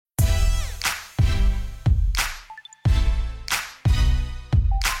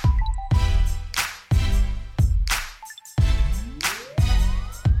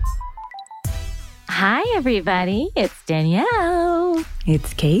Hi, everybody. It's Danielle.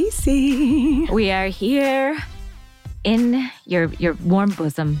 It's Casey. We are here in your warm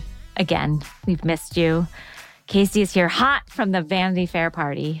bosom again. We've missed you. Casey is here hot from the Vanity Fair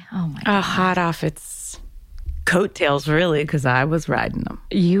party. Oh, my God. Hot off its coattails, really, because I was riding them.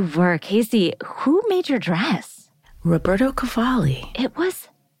 You were. Casey, who made your dress? Roberto Cavalli. It was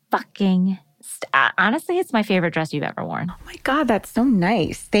fucking... honestly, it's my favorite dress you've ever worn. Oh, my God, that's so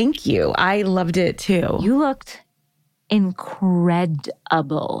nice. Thank you. I loved it, too. You looked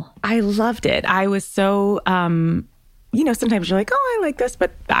incredible. I loved it. I was so... sometimes you're like, oh, I like this,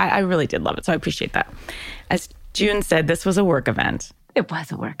 but I really did love it. So I appreciate that. As June said, this was a work event. It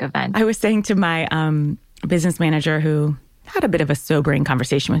was a work event. I was saying to my business manager who had a bit of a sobering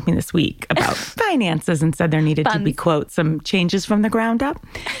conversation with me this week about finances and said there needed to be, quote, some changes from the ground up.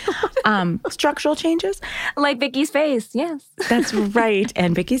 Structural changes. Like Vicky's face, yes. That's right.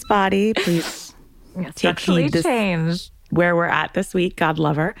 And Vicky's body, please take heed change. Where we're at this week. God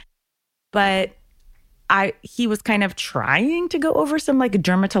love her. But he was kind of trying to go over some like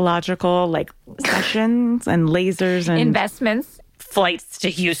dermatological sessions and lasers and investments, flights to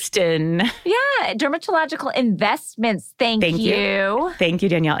Houston. Yeah, dermatological investments. Thank you. Thank you,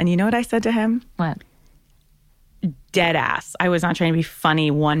 Danielle. And you know what I said to him? What? Dead ass. I was not trying to be funny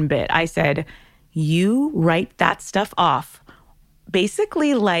one bit. I said, you write that stuff off.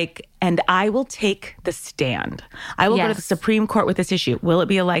 Basically and I will take the stand. I will go to the Supreme Court with this issue. Will it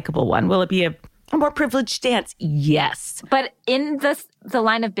be a likable one? Will it be a more privileged stance? Yes. But in the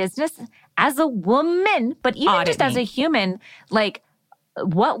line of business, as a woman, but even just as a human,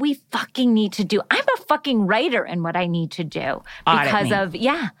 what we fucking need to do. I'm a fucking writer in what I need to do because of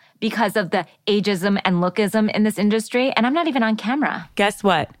the ageism and lookism in this industry. And I'm not even on camera. Guess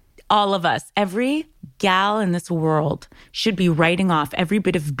what? All of us, every gal in this world should be writing off every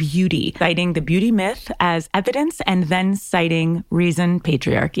bit of beauty, citing the beauty myth as evidence and then citing reason,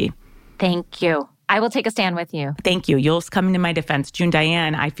 patriarchy. Thank you. I will take a stand with you. Thank you. You'll come to my defense. June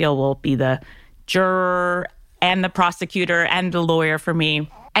Diane, I feel, will be the juror and the prosecutor and the lawyer for me.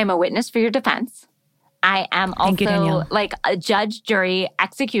 I'm a witness for your defense. I am also a judge, jury,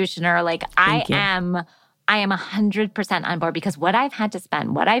 executioner. I am 100% on board because what I've had to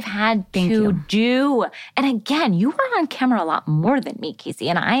spend, what I've had to do. And again, you are on camera a lot more than me, Casey,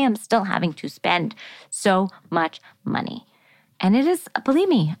 and I am still having to spend so much money. And it is, believe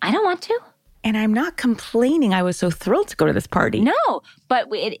me, I don't want to. And I'm not complaining. I was so thrilled to go to this party. No, but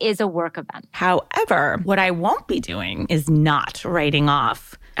it is a work event. However, what I won't be doing is not writing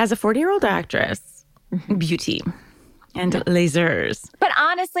off, as a 40-year-old actress, beauty and lasers. But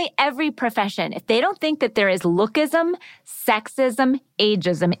honestly, every profession, if they don't think that there is lookism, sexism,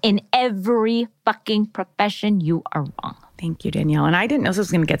 ageism in every fucking profession, you are wrong. Thank you, Danielle. And I didn't know this was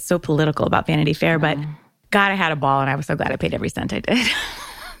going to get so political about Vanity Fair, but God, I had a ball and I was so glad I paid every cent I did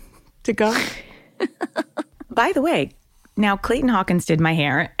to go. By the way, now Clayton Hawkins did my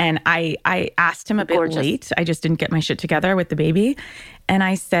hair and I asked him a bit late. I just didn't get my shit together with the baby. And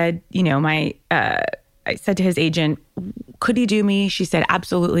I said, I said to his agent, could he do me? She said,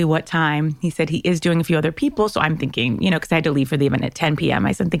 absolutely. What time? He said he is doing a few other people. So I'm thinking, because I had to leave for the event at 10 p.m.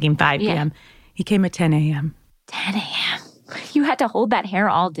 I said, thinking 5 p.m. He came at 10 a.m. 10 a.m. You had to hold that hair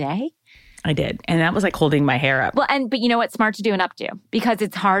all day? I did. And that was like holding my hair up. Well, but you know what? Smart to do and updo because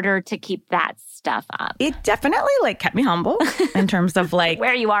it's harder to keep that stuff up. It definitely kept me humble in terms of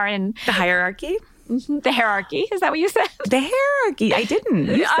where you are in the hierarchy. Mm-hmm. The hierarchy. Is that what you said? The hierarchy. I didn't.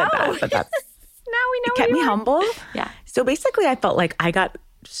 You said that, but that's... Now we know it kept me humble. Yeah. So basically I felt like I got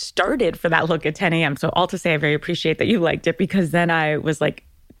started for that look at 10 a.m. So all to say, I very appreciate that you liked it because then I was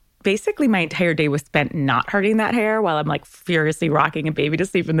basically my entire day was spent not hurting that hair while I'm furiously rocking a baby to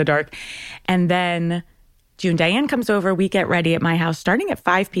sleep in the dark. And then June Diane comes over. We get ready at my house starting at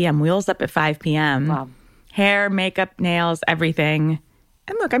 5 p.m. Wheels up at 5 p.m. Wow. Hair, makeup, nails, everything.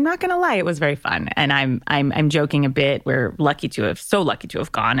 And look, I'm not going to lie. It was very fun. And I'm joking a bit. We're so lucky to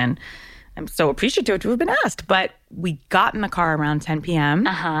have gone. And I'm so appreciative to have been asked. But we got in the car around 10 p.m.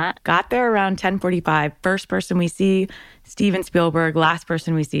 Got there around 10:45. First person we see, Steven Spielberg. Last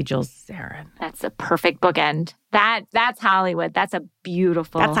person we see, Jules Zarin. That's a perfect bookend. That's Hollywood. That's That's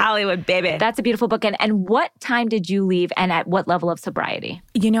Hollywood, baby. That's a beautiful bookend. And what time did you leave and at what level of sobriety?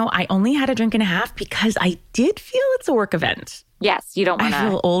 I only had a drink and a half because I did feel it's a work event. Yes, you don't want to. I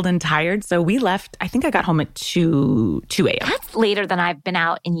feel old and tired. So we left, I think I got home at 2 a.m. That's later than I've been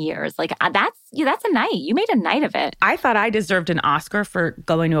out in years. That's a night. You made a night of it. I thought I deserved an Oscar for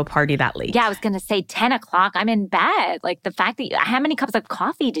going to a party that late. Yeah, I was going to say 10 o'clock. I'm in bed. The fact that how many cups of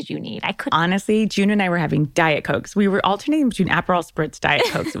coffee did you need? I couldn't. Honestly, June and I were having Diet Cokes. We were alternating between Aperol Spritz, Diet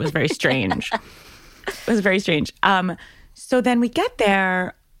Cokes. It was very strange. It was very strange. So then we get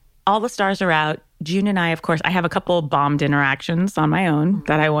there. All the stars are out. June and I, of course, I have a couple bombed interactions on my own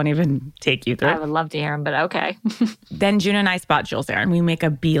that I won't even take you through. I would love to hear them, but okay. Then June and I spot Jill there, and we make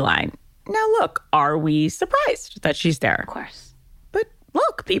a beeline. Now, look, are we surprised that she's there? Of course. But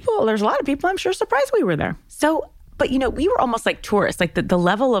look, there's a lot of people I'm sure surprised we were there. So, but we were almost like tourists. Like the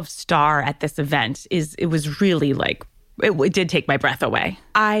level of star at this event it was really like, it did take my breath away.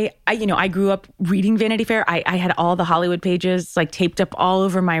 I grew up reading Vanity Fair. I had all the Hollywood pages like taped up all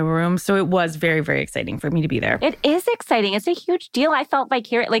over my room. So it was very, very exciting for me to be there. It is exciting. It's a huge deal. I felt like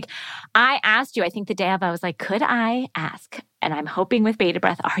I asked you, I think the day of, I was like, could I ask? And I'm hoping with bated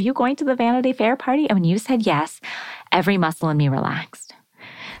breath, are you going to the Vanity Fair party? And when you said yes, every muscle in me relaxed.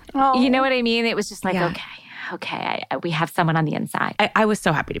 Oh. You know what I mean? It was just like, okay, we have someone on the inside. I was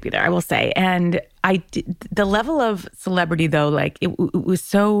so happy to be there, I will say. And the level of celebrity, though, like it was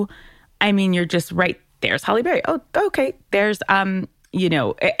so, you're just right. There's Halle Berry. Oh, okay. There's, I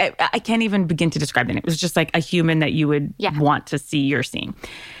can't even begin to describe it. It was just like a human that you would want to see you're seeing.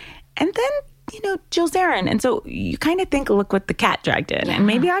 And then, Jill Zarin. And so you kind of think, look what the cat dragged in. And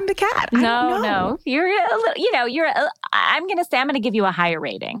maybe I'm the cat. No. You're a little, I'm going to say I'm going to give you a higher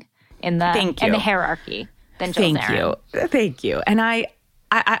rating in the hierarchy. Thank you. And I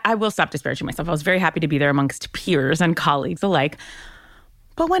will stop disparaging myself. I was very happy to be there amongst peers and colleagues alike.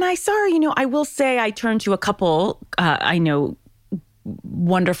 But when I saw her, I will say I turned to a couple,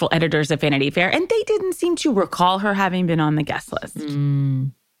 wonderful editors of Vanity Fair, and they didn't seem to recall her having been on the guest list.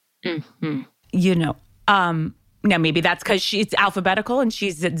 Mm-hmm. Now maybe that's because she's alphabetical and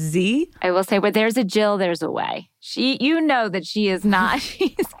she's at Z. I will say, where there's a Jill, there's a way. That she is not.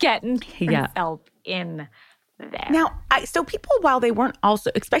 She's getting herself in there. Now, so people, while they weren't also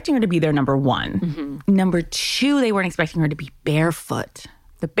expecting her to be there, number one. Number two, they weren't expecting her to be barefoot.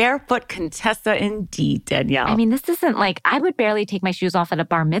 The barefoot Contessa indeed, Danielle. This isn't like, I would barely take my shoes off at a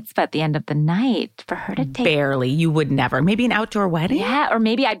bar mitzvah at the end of the night for her to take. Barely. You would never. Maybe an outdoor wedding? Yeah, or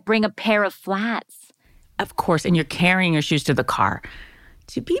maybe I'd bring a pair of flats. Of course, and you're carrying your shoes to the car.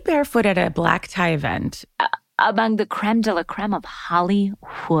 To be barefoot at a black tie event. Among the creme de la creme of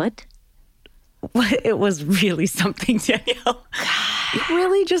Hollywood. It was really something, Danielle. It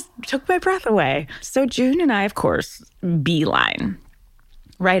really just took my breath away. So June and I, of course, beeline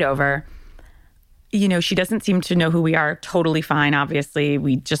right over. She doesn't seem to know who we are. Totally fine, obviously.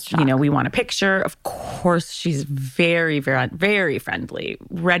 We just, we want a picture. Of course, she's very, very, very friendly,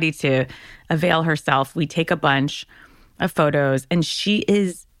 ready to avail herself. We take a bunch of photos, and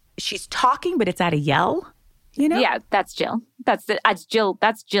she's talking, but it's at a yell. Yeah, that's Jill. That's Jill.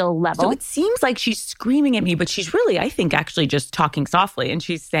 That's Jill level. So it seems like she's screaming at me, but she's really, I think, actually just talking softly. And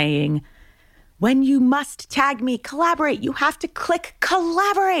she's saying, when you must tag me, collaborate, you have to click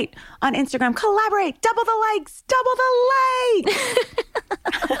collaborate on Instagram. Collaborate, double the likes.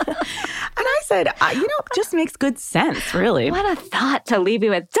 And I said, just makes good sense, really. What a thought to leave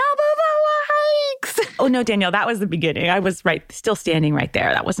you with, double the likes. Oh, no, Danielle, that was the beginning. I was still standing right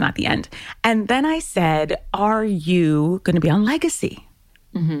there. That was not the end. And then I said, are you going to be on Legacy?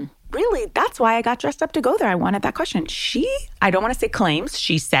 Mm-hmm. Really, that's why I got dressed up to go there. I wanted that question. I don't want to say claims,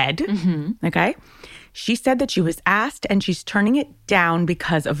 she said, okay? She said that she was asked and she's turning it down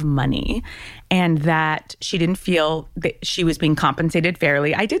because of money and that she didn't feel that she was being compensated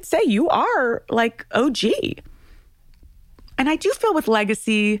fairly. I did say, you are like OG. And I do feel with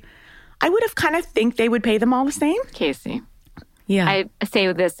Legacy, I would have kind of think they would pay them all the same. Casey. Yeah. I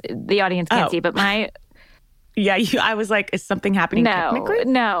say this, the audience can't see, but my... Yeah, I was like, is something happening technically?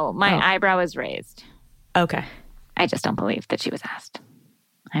 No, my eyebrow is raised. Okay. I just don't believe that she was asked.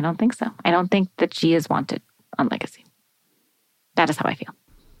 I don't think so. I don't think that she is wanted on Legacy. That is how I feel.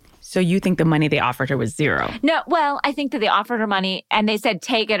 So you think the money they offered her was zero? No, well, I think that they offered her money and they said,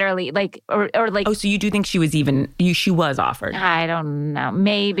 take it early, or like... Oh, so you do think she was she was offered? I don't know.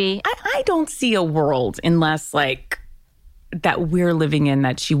 Maybe. I don't see a world unless that we're living in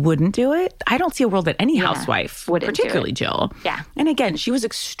that she wouldn't do it. I don't see a world that any housewife, particularly Jill. Yeah. And again, she was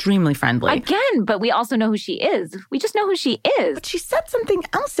extremely friendly. Again, but we also know who she is. We just know who she is. But she said something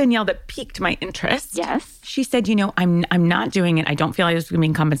else, Danielle, that piqued my interest. Yes. She said, I'm not doing it. I don't feel like I was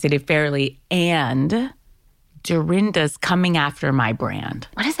being compensated fairly. And Dorinda's coming after my brand.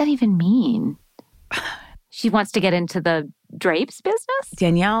 What does that even mean? She wants to get into the drapes business?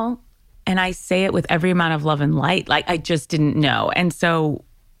 Danielle... And I say it with every amount of love and light. Like, I just didn't know. And so...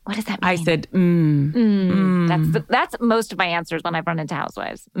 What does that mean? I said, That's most of my answers when I've run into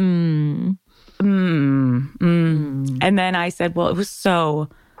housewives. And then I said, well, it was so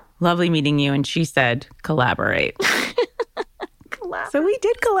lovely meeting you. And she said, collaborate. So we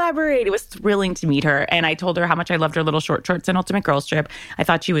did collaborate. It was thrilling to meet her. And I told her how much I loved her little short shorts in Ultimate Girls Trip. I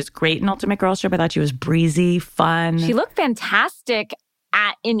thought she was great in Ultimate Girls Trip. I thought she was breezy, fun. She looked fantastic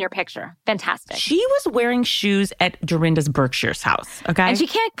in your picture. Fantastic. She was wearing shoes at Dorinda's Berkshire's house, okay? And she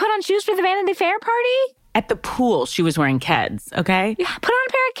can't put on shoes for the Vanity Fair party? At the pool, she was wearing Keds, okay? Yeah, put on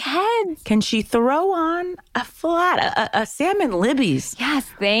a pair of Keds. Can she throw on a flat, a Sam and Libby's? Yes,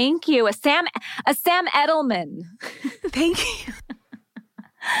 thank you. A Sam Edelman. Thank you.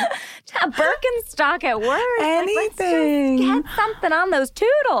 A Birkenstock at work. Anything. Let's just get something on those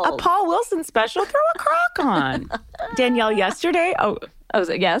toodles. A Paul Wilson special, throw a crock on. Danielle, yesterday,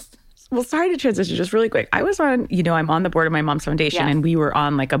 yes? Well, sorry to transition just really quick. I was on, I'm on the board of my mom's foundation, and we were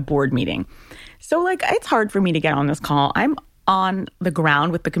on like a board meeting. So it's hard for me to get on this call. I'm on the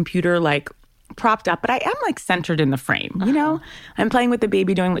ground with the computer propped up, but I am centered in the frame. I'm playing with the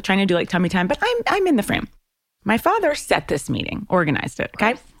baby, trying to do tummy time, but I'm in the frame. My father set this meeting, organized it.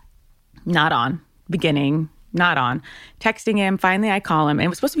 Okay, not on. Beginning, not on. Texting him. Finally, I call him, and it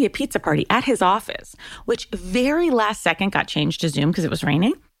was supposed to be a pizza party at his office, which very last second got changed to Zoom because it was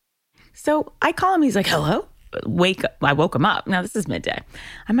raining. So I call him. He's like, "Hello." I woke him up. Now, this is midday.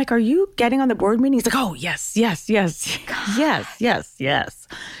 I'm like, are you getting on the board meeting? He's like, oh, yes.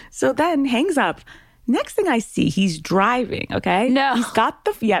 So then hangs up. Next thing I see, he's driving, okay? No. He's got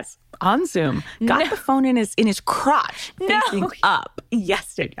on Zoom, got the phone in his crotch, facing up.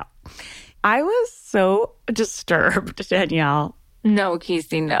 Yes, Danielle. I was so disturbed, Danielle. No,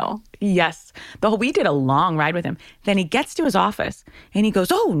 Casey, no. Yes. We did a long ride with him. Then he gets to his office and he goes,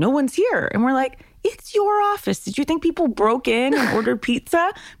 oh, no one's here. And we're like, it's your office. Did you think people broke in and ordered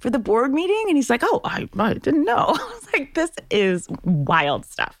pizza for the board meeting? And he's like, oh, I didn't know. I was like, this is wild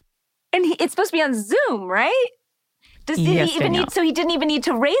stuff. And it's supposed to be on Zoom, right? He didn't even need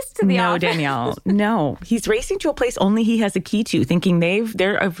to race to the office? No, Danielle. No. He's racing to a place only he has a key to, thinking they've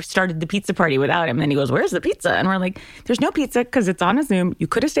started the pizza party without him. And then he goes, where's the pizza? And we're like, there's no pizza because it's on a Zoom. You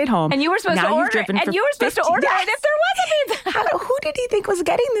could have stayed home. And you were supposed to order it. And you were supposed to order it if there was a pizza. Who did he think was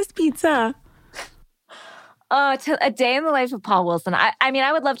getting this pizza? A day in the life of Paul Wilson.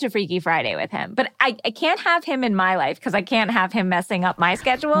 I would love to Freaky Friday with him, but I can't have him in my life because I can't have him messing up my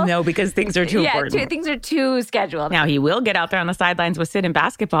schedule. No, because things are too important. Things are too scheduled. Now, he will get out there on the sidelines with Sid in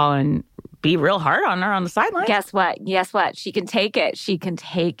basketball and be real hard on her on the sidelines. Guess what? She can take it.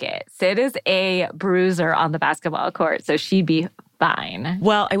 Sid is a bruiser on the basketball court, so she'd be fine.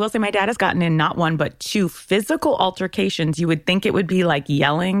 Well, I will say my dad has gotten in not one, but two physical altercations. You would think it would be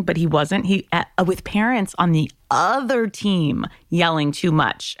yelling, but he wasn't. He with parents on the other team yelling too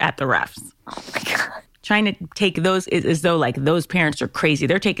much at the refs. Oh my God. Trying to take those as though those parents are crazy.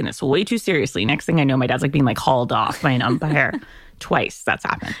 They're taking this way too seriously. Next thing I know, my dad's being hauled off by an umpire. Twice that's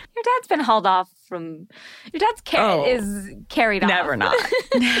happened. Your dad's been hauled off from... Your dad's is carried off. Never not.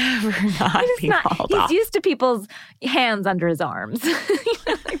 Never not being hauled off. He's used to people's hands under his arms.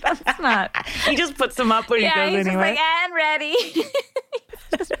 That's not... He just puts them up when he goes he's anyway. Just and ready.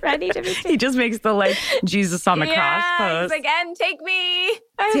 Just ready to be taken. He just makes the Jesus on the cross pose. He's and take me.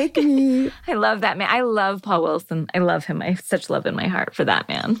 Take me. I love that man. I love Paul Wilson. I love him. I have such love in my heart for that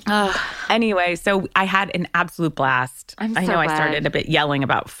man. Anyway, so I had an absolute blast. I know glad. I started a bit yelling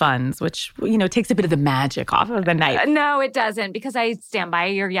about funds, which, takes a bit of the magic off of the night. No, it doesn't, because I stand by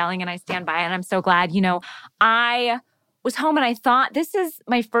your yelling and I stand by it. And I'm so glad. I was home and I thought, this is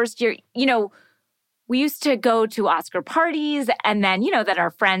my first year. We used to go to Oscar parties and then, that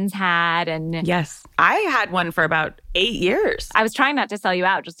our friends had. And yes, I had one for about 8 years. I was trying not to sell you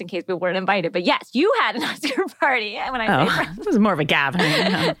out just in case we weren't invited. But yes, you had an Oscar party. When I say friends. It was more of a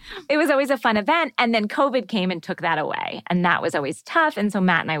gathering. It was always a fun event. And then COVID came and took that away. And that was always tough. And so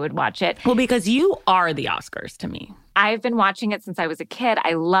Matt and I would watch it. Well, because you are the Oscars to me. I've been watching it since I was a kid.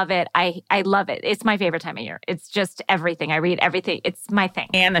 I love it. I love it. It's my favorite time of year. It's just everything. I read everything. It's my thing.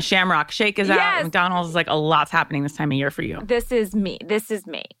 And the Shamrock Shake is out. McDonald's is a lot's happening this time of year for you. This is me.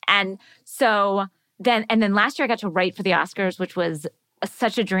 And so then last year I got to write for the Oscars, which was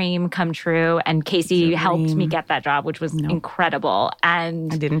such a dream come true. And Casey helped me get that job, which was incredible.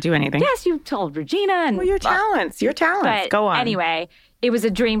 And I didn't do anything. Yes, you told Regina. And your talents. But go on. Anyway, it was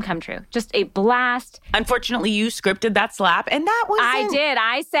a dream come true. Just a blast. Unfortunately, you scripted that slap, and that was I did.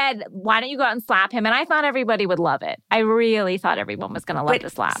 I said, why don't you go out and slap him? And I thought everybody would love it. I really thought everyone was going to love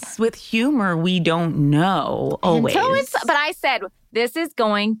the slap. With humor, we don't know always. But I said, this is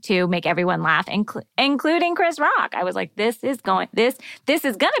going to make everyone laugh, including Chris Rock. I was like, this is going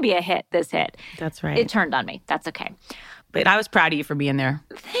to be a hit, this hit. That's right. It turned on me. That's okay. But I was proud of you for being there.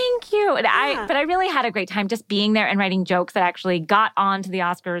 Thank you. And but I really had a great time just being there and writing jokes that actually got on to the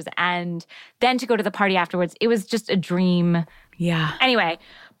Oscars and then to go to the party afterwards. It was just a dream Yeah. Anyway,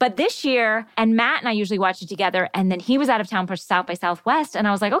 but this year, and Matt and I usually watch it together, and then he was out of town for South by Southwest, and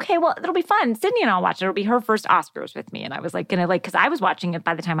I was like, okay, well, it'll be fun. Sydney and I'll watch it. It'll be her first Oscars with me. And I was like, because I was watching it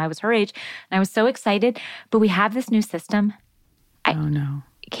by the time I was her age, and I was so excited. But we have this new system. Oh, no.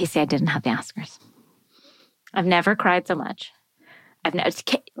 Casey, I didn't have the Oscars. I've never cried so much.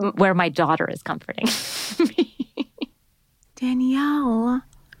 Where my daughter is comforting me. Danielle,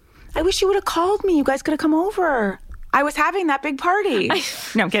 I wish you would have called me. You guys could have come over. I was having that big party.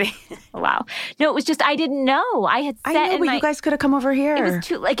 No, I'm kidding. Wow. No, it was just, I didn't know. I had set I know, but you guys could have come over here. It was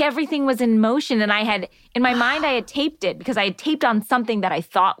too, everything was in motion. And I had, in my mind, I had taped it because I had taped on something that I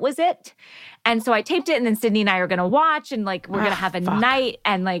thought was it. And so I taped it, and then Sydney and I are going to watch, and we're going to have a night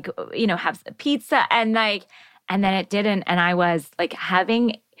and have pizza. And and then it didn't. And I was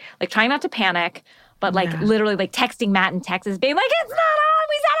trying not to panic, but literally texting Matt in Texas, being like, it's not on,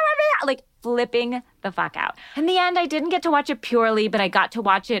 we said it right, flipping the fuck out. In the end, I didn't get to watch it purely, but I got to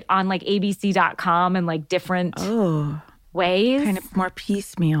watch it on ABC.com and different ways. Kind of more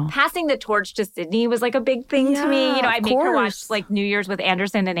piecemeal. Passing the torch to Sydney was a big thing to me. I make her watch New Year's with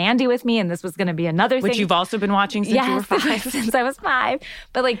Anderson and Andy with me, and this was going to be another thing. Which you've also been watching since you were 5. Since I was 5.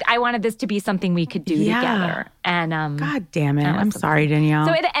 But I wanted this to be something we could do together. And God damn it. I'm sorry, Danielle.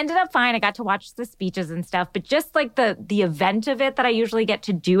 So it ended up fine. I got to watch the speeches and stuff, but just the event of it that I usually get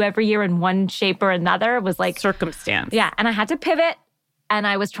to do every year in one shape or another was circumstance. Yeah, and I had to pivot. And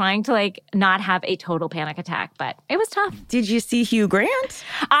I was trying to not have a total panic attack, but it was tough. Did you see Hugh Grant?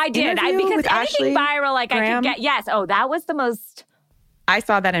 I did. Because anything Ashley viral, I could get. Yes. Oh, that was the most. I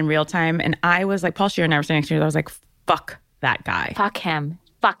saw that in real time, and I was Paul Scheer and I were sitting next to each other. I was like, fuck that guy. Fuck him.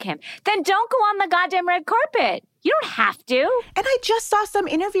 Fuck him. Then don't go on the goddamn red carpet. You don't have to. And I just saw some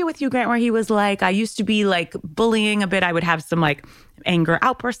interview with Hugh Grant where he was like, I used to be bullying a bit. I would have some anger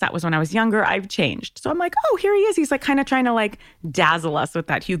outbursts. That was when I was younger. I've changed. So I'm like, oh, here he is. He's kind of trying to dazzle us with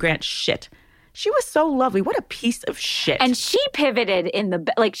that Hugh Grant shit. She was so lovely. What a piece of shit. And she pivoted in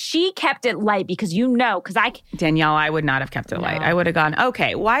she kept it light because Danielle, I would not have kept it light. I would have gone,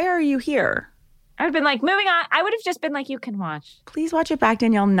 okay, why are you here? I would have been moving on. I would have just been you can watch. Please watch it back,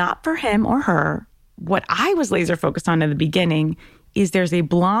 Danielle, not for him or her. What I was laser focused on in the beginning is there's a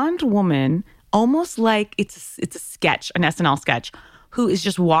blonde woman, almost like it's a sketch, an SNL sketch, who is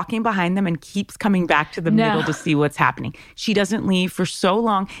just walking behind them and keeps coming back to the middle to see what's happening. She doesn't leave for so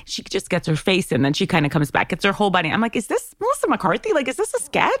long. She just gets her face in, then she kind of comes back, gets her whole body. I'm like, is this Melissa McCarthy? Is this a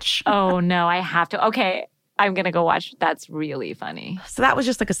sketch? Oh, no, I have to. Okay, I'm going to go watch. That's really funny. So that was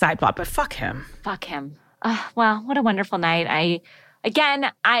just a side plot, but fuck him. Fuck him. Well, what a wonderful night. I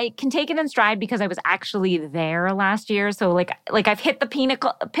can take it in stride because I was actually there last year. So I've hit the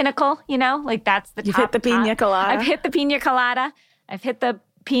pinnacle, that's the You've top. Hit the pina colada? I've hit the pina colada. I've hit the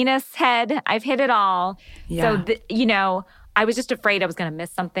penis head. I've hit it all. Yeah. So, I was just afraid I was going to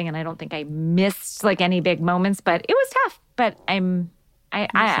miss something, and I don't think I missed any big moments, but it was tough. But I'm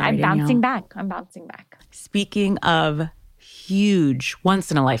bouncing back. I'm bouncing back. Speaking of huge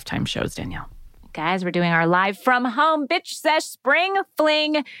once-in-a-lifetime shows, Danielle. Guys, we're doing our live from home Bitch Sesh Spring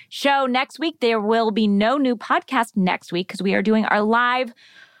Fling show next week. There will be no new podcast next week because we are doing our live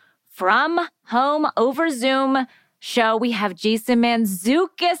from home over Zoom show. We have Jason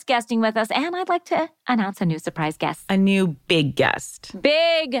Mantzoukas guesting with us, and I'd like to announce a new surprise guest. A new big guest.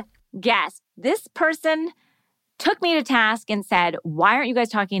 Big guest. This person took me to task and said, why aren't you guys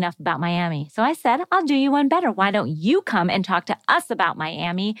talking enough about Miami? So I said, I'll do you one better. Why don't you come and talk to us about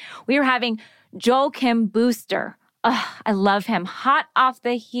Miami? We are having Joel Kim Booster. I love him. Hot off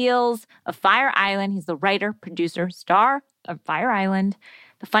the heels of Fire Island. He's the writer, producer, star of Fire Island.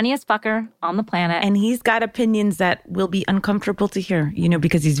 The funniest fucker on the planet. And he's got opinions that will be uncomfortable to hear,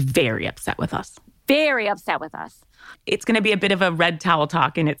 because he's very upset with us. Very upset with us. It's going to be a bit of a red towel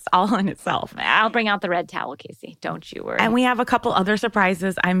talk, and it's all in itself. I'll bring out the red towel, Casey. Don't you worry. And we have a couple other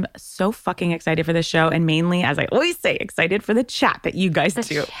surprises. I'm so fucking excited for this show. And mainly, as I always say, excited for the chat that you guys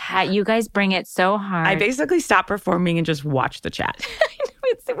do. Chat. You guys bring it so hard. I basically stop performing and just watch the chat.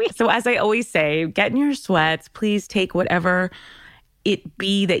 So as I always say, get in your sweats. Please take whatever it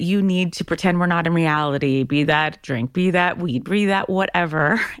be that you need to pretend we're not in reality, be that drink, be that weed, be that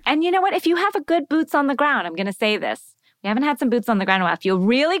whatever. And you know what? If you have a good boots on the ground, I'm going to say this. We haven't had some boots on the ground in a while. If you have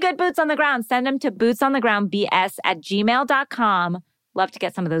really good boots on the ground, send them to bootsonthegroundbs@gmail.com. Love to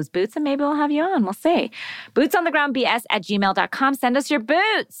get some of those boots, and maybe we'll have you on. We'll see. bootsonthegroundbs@gmail.com. Send us your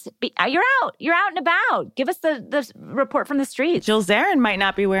boots. You're out. You're out and about. Give us the report from the streets. Jill Zarin might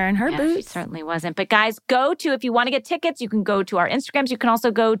not be wearing her boots. She certainly wasn't. But guys, if you want to get tickets, you can go to our Instagrams. You can also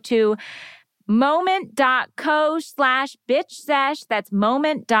go to moment.co/bitchsesh. That's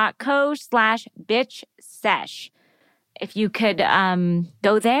moment.co/bitchsesh. if you could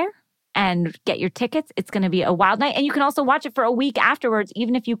go there and get your tickets, it's going to be a wild night. And you can also watch it for a week afterwards,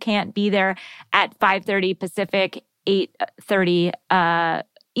 even if you can't be there at 5:30 Pacific, 8:30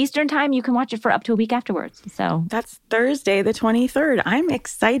 Eastern time. You can watch it for up to a week afterwards. So that's Thursday, the 23rd. I'm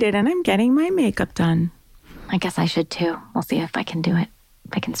excited and I'm getting my makeup done. I guess I should too. We'll see if I can do it.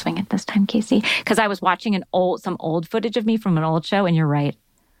 If I can swing it this time, Casey. Because I was watching some old footage of me from an old show, and you're right.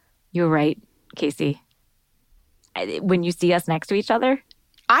 You're right, Casey. When you see us next to each other.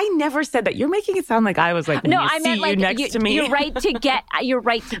 I never said that. You're making it sound like I was like, no, I meant like next to me. You're right to get your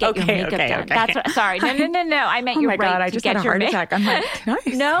makeup done. Okay. That's what, sorry. No. I meant you're right God, I just had a heart attack. I'm like,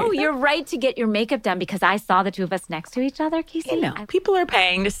 no, you're right to get your makeup done because I saw the two of us next to each other, Casey. You know, people are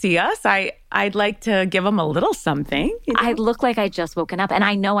paying to see us. I'd like to give them a little something. You know? I look like I just woken up, and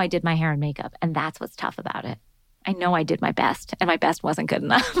I know I did my hair and makeup, and that's what's tough about it. I know I did my best, and my best wasn't good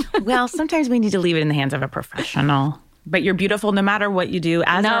enough. Well, sometimes we need to leave it in the hands of a professional. But you're beautiful no matter what you do,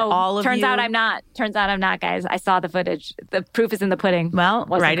 as are all of you. Turns out I'm not, guys. I saw the footage. The proof is in the pudding. Well,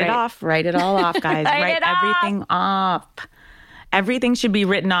 write it off. Write it all off, guys. Write everything off. Everything should be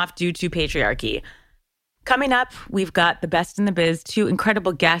written off due to patriarchy. Coming up, we've got the best in the biz, two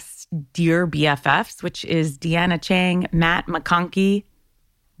incredible guests, dear BFFs, which is Deanna Chang, Matt McConkey,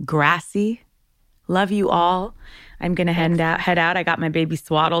 Grassy. Love you all. I'm going to head out. I got my baby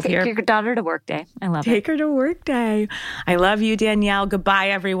swaddled here. Take your daughter to work day. I love it. Take her to work day. I love you, Danielle. Goodbye,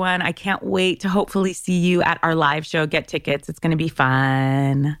 everyone. I can't wait to hopefully see you at our live show. Get tickets. It's going to be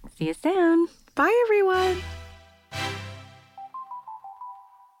fun. See you soon. Bye, everyone.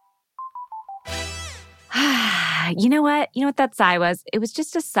 You know what? You know what that sigh was? It was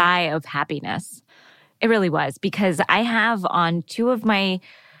just a sigh of happiness. It really was, because I have on two of my,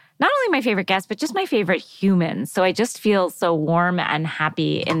 not only my favorite guests, but just my favorite humans. So I just feel so warm and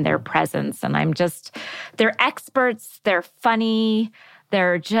happy in their presence. And they're experts, they're funny,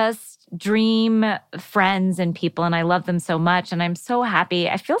 they're just dream friends and people. And I love them so much. And I'm so happy.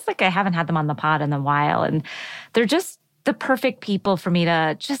 I feel like I haven't had them on the pod in a while. And they're just the perfect people for me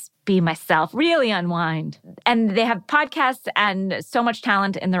to just be myself, really unwind. And they have podcasts and so much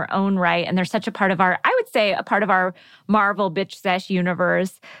talent in their own right. And they're such a part of our Marvel Bitch Sesh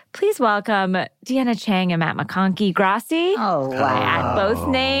universe. Please welcome Deanna Chang and Matt McConkey. Grassy. Oh, wow. I add both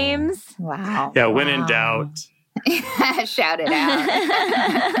names. Wow. Yeah, when in doubt. Shout it out.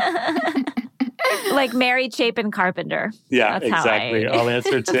 Like Mary Chapin Carpenter. Yeah, that's exactly. I'll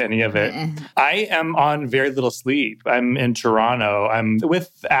answer to any of it. I am on very little sleep. I'm in Toronto. I'm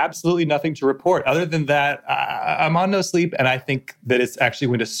with absolutely nothing to report. Other than that, I'm on no sleep, and I think that it's actually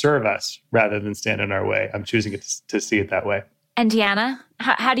going to serve us rather than stand in our way. I'm choosing to see it that way. And Deanna,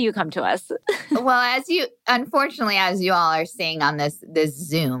 how do you come to us? Well, unfortunately, as you all are seeing on this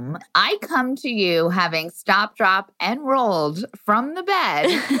Zoom, I come to you having stop, drop, and rolled from the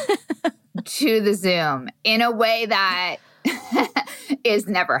bed to the Zoom in a way that is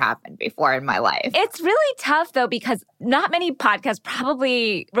never happened before in my life. It's really tough, though, because not many podcasts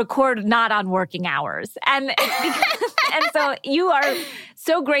probably record not on working hours. And so you are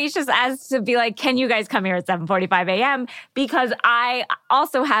so gracious as to be like, can you guys come here at 7:45 a.m.? Because I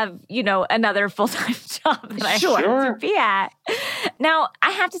also have, another full-time job that I have to be at. Now, I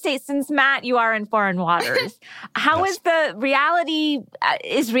have to say, since Matt, you are in foreign waters, how is the reality?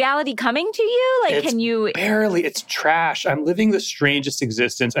 Is reality coming to you? It's trash. I'm living the strangest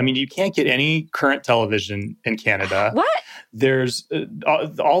existence. I mean, you can't get any current television in Canada. What? There's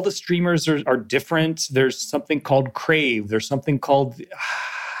all the streamers are different. There's something called Crave. There's something called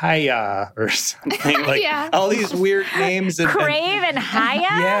Haya or something like all these weird names. Crave and Haya?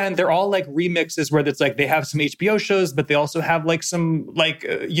 Yeah, and they're all like remixes where it's like they have some HBO shows, but they also have like some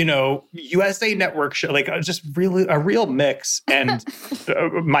USA Network show, like just really a real mix. And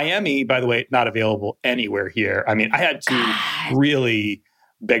Miami, by the way, not available anywhere here. I mean, I had to really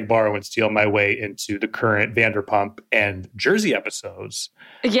beg, borrow, and steal my way into the current Vanderpump and Jersey episodes.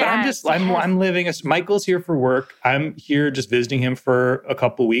 Yeah, but I'm living. Michael's here for work. I'm here just visiting him for a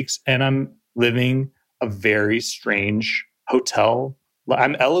couple weeks, and I'm living a very strange hotel.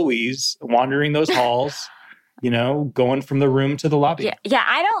 I'm Eloise wandering those halls. Going from the room to the lobby. Yeah,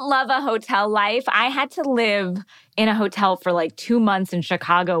 I don't love a hotel life. I had to live in a hotel for like 2 months in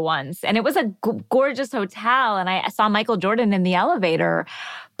Chicago once. And it was a gorgeous hotel. And I saw Michael Jordan in the elevator.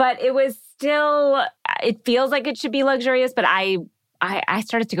 But it was still, it feels like it should be luxurious. But I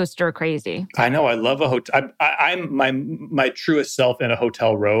started to go stir crazy. I know. I love a hotel. I'm my truest self in a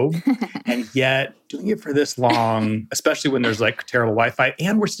hotel robe. And yet doing it for this long, especially when there's like terrible Wi-Fi.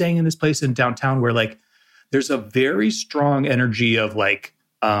 And we're staying in this place in downtown where like, there's a very strong energy of like,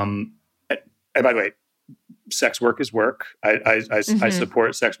 and by the way, sex work is work. I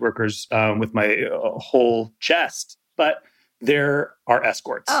support sex workers with my whole chest, but there are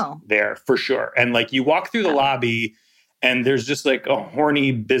escorts there for sure. And like you walk through the lobby and there's just like a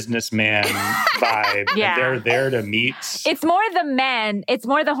horny businessman vibe. Yeah. They're there to meet. It's more the men. It's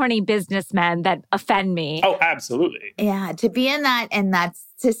more the horny businessmen that offend me. Oh, absolutely. Yeah, to be in that and that's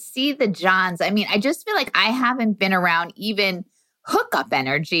to see the Johns. I mean, I just feel like I haven't been around even hookup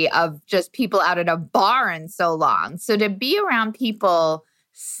energy of just people out at a bar in so long. So to be around people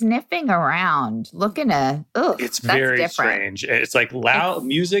sniffing around, looking to, it's very different. Strange. It's like loud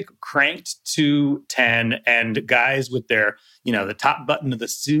music cranked to 10 and guys with their, the top button of the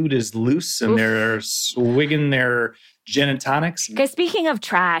suit is loose and they're swigging their gin and tonics. Okay, speaking of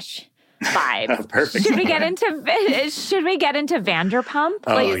trash vibes, perfect. Should we get into Vanderpump?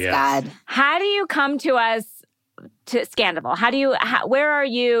 Oh, yes. God. How do you come to us to Scandival? Where are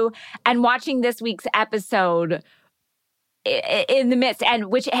you? And watching this week's episode in the midst, and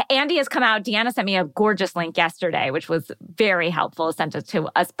which Andy has come out. Deanna sent me a gorgeous link yesterday, which was very helpful. Sent it to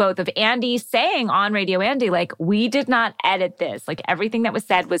us both of Andy saying on Radio Andy, like, we did not edit this. Like everything that was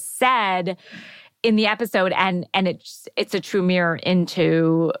said in the episode, and it's a true mirror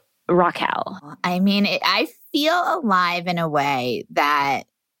into Raquel. I mean, I feel alive in a way that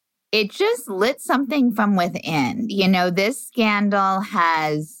it just lit something from within. This scandal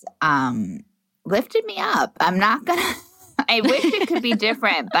has lifted me up. I'm not gonna. I wish it could be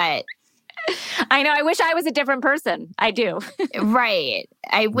different, but I know. I wish I was a different person. I do. Right.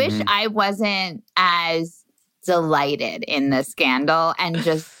 I wish I wasn't as delighted in the scandal and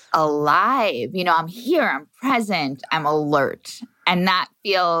just alive. I'm here, I'm present, I'm alert. And that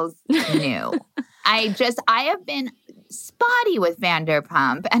feels new. I have been spotty with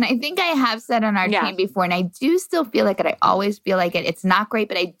Vanderpump. And I think I have said on our team before, and I do still feel like it. I always feel like it. It's not great,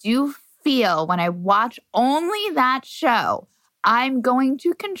 but I do feel when I watch only that show, I'm going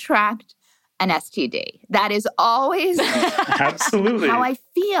to contract an STD. That is always absolutely how I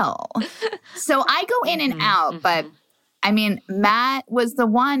feel. So I go in and out, but I mean, Matt was the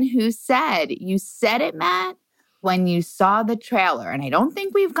one who said, you said it, Matt, when you saw the trailer. And I don't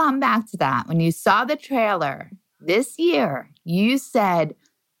think we've gone back to that. When you saw the trailer this year, you said,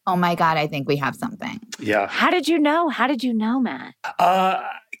 oh my God, I think we have something. Yeah. How did you know? Matt?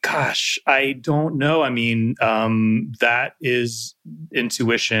 Gosh, I don't know. I mean, that is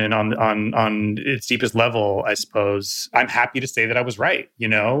intuition on its deepest level, I suppose. I'm happy to say that I was right.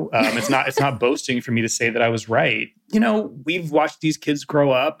 It's not boasting for me to say that I was right. We've watched these kids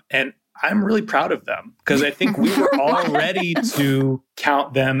grow up, and I'm really proud of them because I think we were all ready to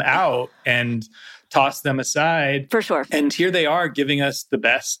count them out and toss them aside. For sure. And here they are giving us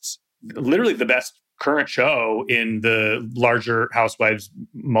literally the best current show in the larger Housewives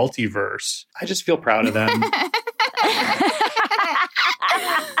multiverse. I just feel proud of them.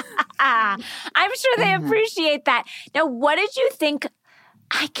 I'm sure they appreciate that. Now, what did you think?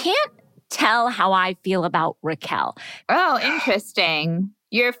 I can't tell how I feel about Raquel. Oh, interesting.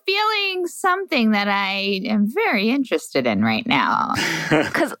 You're feeling something that I am very interested in right now.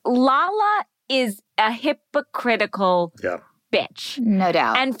 Because Lala is a hypocritical bitch. No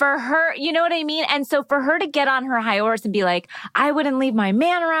doubt. And for her, you know what I mean? And so for her to get on her high horse and be like, I wouldn't leave my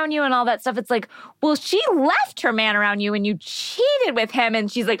man around you and all that stuff. It's like, well, she left her man around you and you cheated with him. And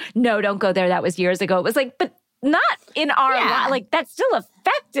she's like, no, don't go there. That was years ago. It was like, but not in our life. Like that still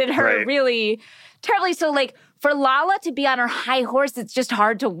affected her really terribly. So like for Lala to be on her high horse, it's just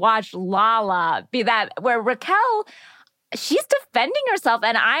hard to watch Lala be that, where Raquel, she's defending herself.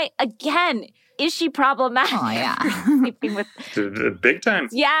 And is she problematic? Oh, yeah. Sleeping with big time.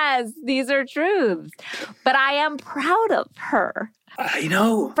 Yes, these are truths. But I am proud of her. I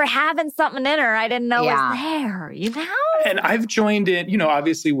know. For having something in her I didn't know was there, And I've joined in,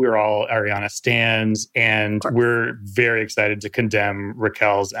 obviously we're all Ariana stans and we're very excited to condemn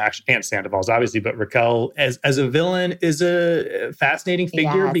Raquel's action, and Sandoval's obviously, but Raquel as a villain is a fascinating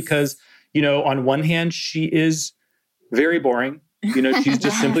figure because, on one hand, she is very boring. She's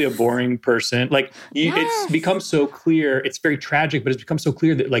just simply a boring person. Like, it's become so clear. It's very tragic, but it's become so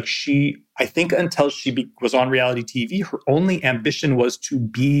clear that, like, I think until she was on reality TV, her only ambition was to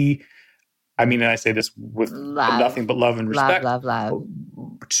be, and I say this with nothing but love and respect. Love.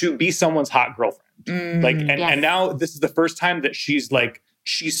 To be someone's hot girlfriend. And now this is the first time that she's like,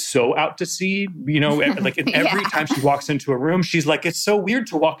 she's so out to sea, like every time she walks into a room, she's like, it's so weird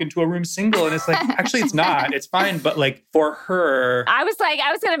to walk into a room single. And it's like, actually, it's not. It's fine. But like for her. I was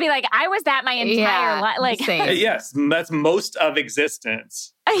going to be like, I was that my entire life. Like, yes, that's most of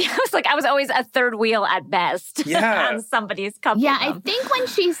existence. I was always a third wheel at best on somebody's couple. Yeah, I think when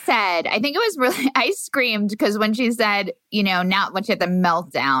she said, I think it was really, I screamed because when she said, now when she had the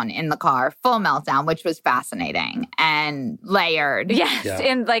meltdown in the car, full meltdown, which was fascinating and layered. Yes,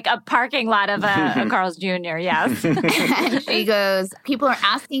 in like a parking lot of a Carl's Jr., yes. And she goes, people are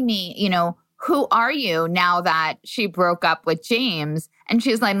asking me, who are you now that she broke up with James? And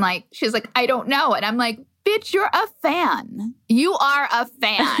she's like, I don't know. And I'm like, bitch, you're a fan. You are a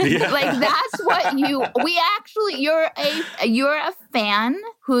fan. Yeah. Like that's what you're a fan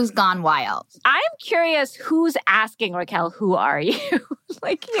who's gone wild. I'm curious who's asking Raquel, who are you? I was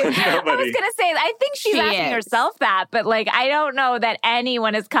going to say, I think she's asking herself that, but I don't know that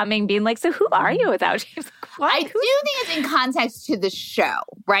anyone is coming being like, so who are you without you? I do think it's in context to the show,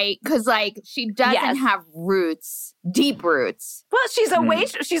 right? Because she doesn't have roots, deep roots. Well, she's a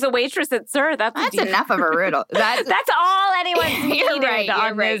waitress. She's a waitress at SUR. That's enough of a root. That's all anyone's needed.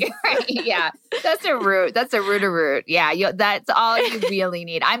 You're right. Yeah, that's a root. That's a root. Yeah, that's all you really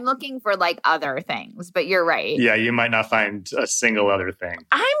need. I'm looking for other things, but you're right. Yeah, you might not find a single other thing.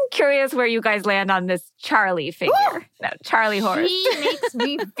 I'm curious where you guys land on this Charlie figure. Woo! No, Charlie Horse. He makes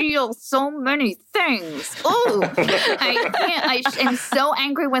me feel so many things. Oh, I am so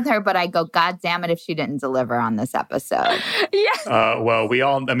angry with her, but I go, God damn it, if she didn't deliver on this episode. Yeah. Well,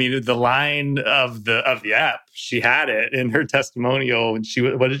 the line of the app, she had it in her testimonial. And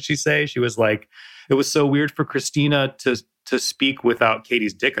what did she say? She was like, it was so weird for Christina to speak without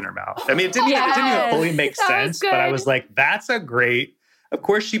Katie's dick in her mouth. I mean, it didn't even fully make sense, but I was like, that's a great, of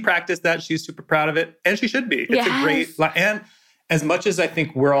course she practiced that. She's super proud of it. And she should be. It's a great line. And as much as I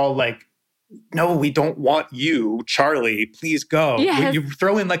think we're all like, no, we don't want you, Charlie, please go. Yes. You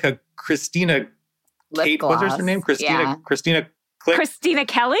throw in a Christina Kate, what's her name? Christina Click? Christina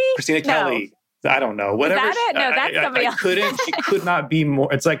Kelly? Christina Kelly. I don't know. Whatever. Is that it? No, that's somebody else. She could not be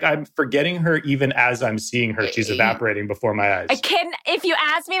more. It's like I'm forgetting her even as I'm seeing her. She's evaporating before my eyes. If you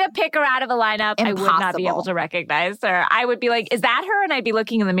asked me to pick her out of a lineup, I would not be able to recognize her. I would be like, is that her? And I'd be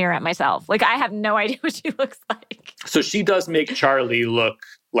looking in the mirror at myself. I have no idea what she looks like. So she does make Charlie look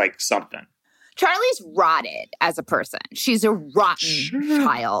like something. Charlie's rotted as a person. She's a rotten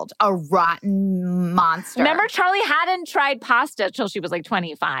child, a rotten monster. Remember, Charlie hadn't tried pasta till she was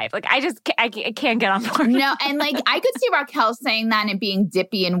 25. I can't get on board. No, and I could see Raquel saying that and it being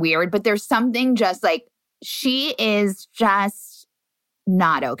dippy and weird, but there's something just she is just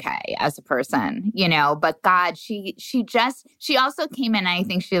not okay as a person, but God, she also came in, I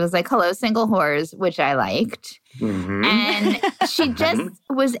think she was like, hello, single whores, which I liked. Mm-hmm. And she just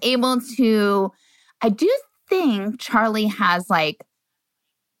was able to, I do think Charlie has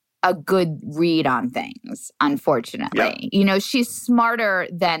a good read on things, unfortunately. Yeah. She's smarter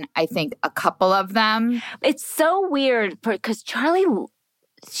than I think a couple of them. It's so weird because Charlie,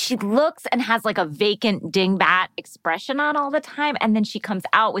 she looks and has a vacant dingbat expression on all the time. And then she comes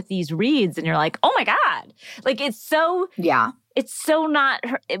out with these reads and you're like, oh my God. It's so... Yeah. It's so not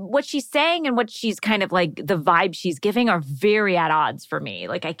her, what she's saying and what she's kind of the vibe she's giving are very at odds for me.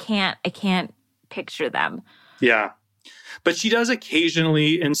 I can't picture them. Yeah. But she does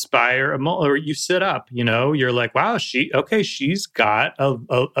occasionally inspire or you sit up, you're like, wow, she's got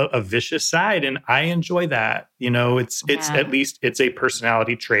a vicious side and I enjoy that. It's at least it's a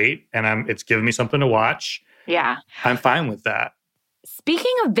personality trait and it's giving me something to watch. Yeah. I'm fine with that.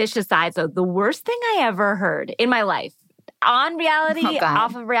 Speaking of vicious sides, though, the worst thing I ever heard in my life, on reality,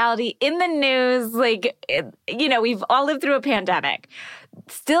 off of reality, in the news, we've all lived through a pandemic.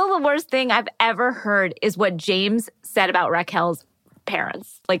 Still, the worst thing I've ever heard is what James said about Raquel's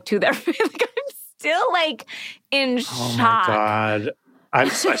parents, to their family. I'm still in shock. Oh my God. I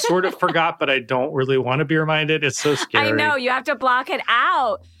sort of forgot, but I don't really want to be reminded. It's so scary. I know, you have to block it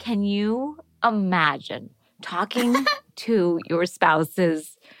out. Can you imagine talking to your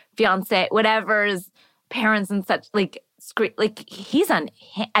spouse's fiance, whatever's parents and such, he's on,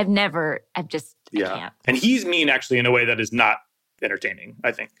 I can't. And he's mean actually in a way that is not entertaining,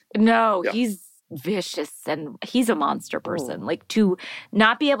 I think. No, he's vicious and he's a monster person. To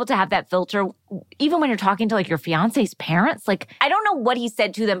not be able to have that filter, even when you're talking to your fiance's parents, I don't know what he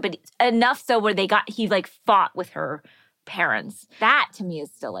said to them, but enough so where he fought with her parents. That to me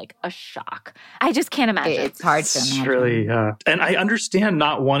is still a shock. I just can't imagine. It's hard to imagine. It's really, and I understand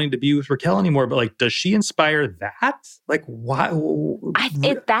not wanting to be with Raquel anymore, but does she inspire that? Why?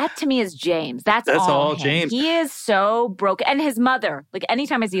 That to me is James. That's all James. He is so broken. And his mother,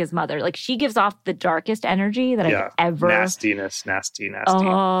 anytime I see his mother, she gives off the darkest energy that I've ever. Nastiness, nasty.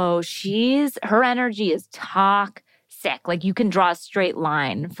 Oh, her energy is toxic. You can draw a straight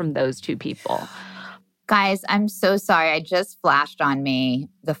line from those two people. Guys, I'm so sorry. I just flashed on me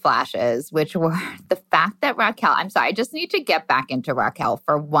the flashes, which were the fact that Raquel, I'm sorry, I just need to get back into Raquel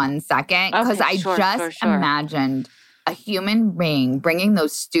for 1 second because I just imagined a human being bringing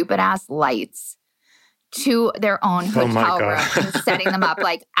those stupid ass lights to their own hotel room and setting them up.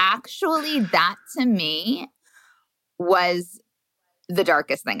 Like, actually, that to me was the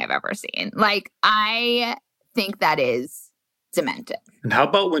darkest thing I've ever seen. Like, I think that is demented. And how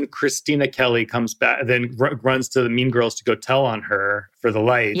about when Christina Kelly comes back, then runs to the Mean Girls to go tell on her for the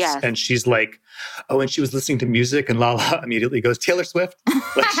lights. Yes. And she's like, oh, and she was listening to music, and Lala immediately goes, Taylor Swift?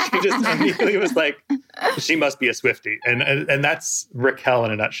 Like, she just immediately was like, she must be a Swiftie. And that's Raquel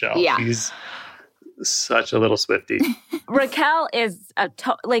in a nutshell. Yeah. She's such a little Swiftie. Raquel is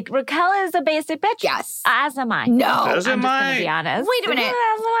Raquel is a basic bitch. Yes. As am I. No. As am I. I'm just going to be honest. Wait a minute.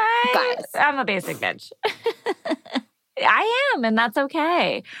 Guys. I'm a basic bitch. I am, and that's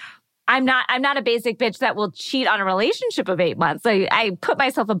okay. I'm not a basic bitch that will cheat on a relationship of 8 months. I put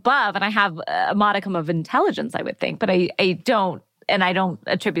myself above, and I have a modicum of intelligence, I would think, but I don't, and I don't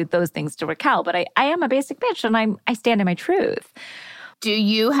attribute those things to Raquel, but I am a basic bitch, and I stand in my truth. Do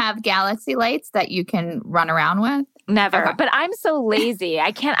you have galaxy lights that you can run around with? Never. Okay. But I'm so lazy.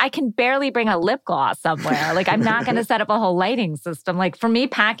 I can barely bring a lip gloss somewhere. Like, I'm not going to set up a whole lighting system. Like, for me,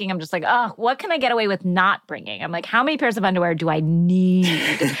 packing, I'm just like, oh, what can I get away with not bringing? I'm like, how many pairs of underwear do I need?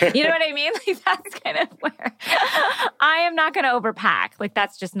 You know what I mean? Like, that's kind of where I am not going to overpack. Like,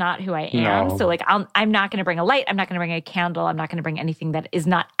 that's just not who I am. No. So, like, I'm not going to bring a light. I'm not going to bring a candle. I'm not going to bring anything that is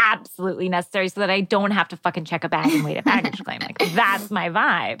not absolutely necessary so that I don't have to fucking check a bag and wait at baggage claim. Like, that's my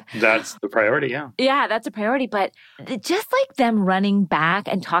vibe. That's the priority, yeah. Yeah, that's a priority. But just like them running back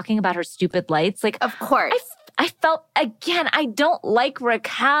and talking about her stupid lights, like, of course. I felt, again, I don't like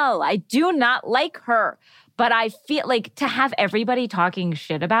Raquel. I do not like her. But I feel like to have everybody talking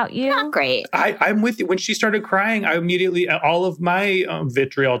shit about you. Not great. I'm with you. When she started crying, I immediately, all of my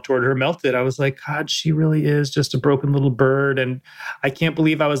vitriol toward her melted. I was like, God, she really is just a broken little bird. And I can't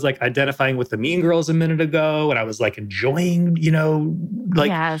believe I was like identifying with the Mean Girls a minute ago. And I was like enjoying,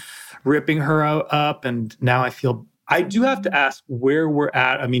 ripping her up. And now I feel... I do have to ask where we're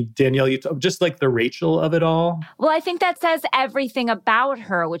at. I mean, Danielle, just like the Rachel of it all. Well, I think that says everything about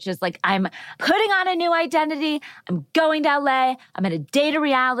her, which is like, I'm putting on a new identity. I'm going to LA. I'm going to date a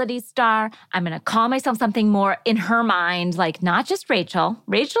reality star. I'm going to call myself something more in her mind, like not just Rachel.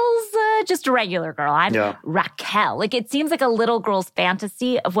 Rachel's just a regular girl. I'm Raquel. Like, it seems like a little girl's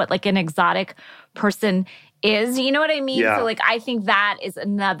fantasy of what like an exotic person is. You know what I mean? Yeah. So like, I think that is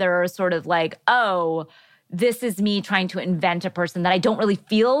another sort of like, oh, this is me trying to invent a person that I don't really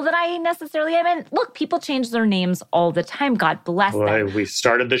feel that I necessarily am. And look, people change their names all the time. God bless them. We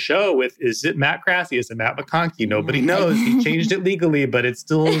started the show with, is it Matt Crassie? Is it Matt McConkey? Nobody knows. He changed it legally, but it's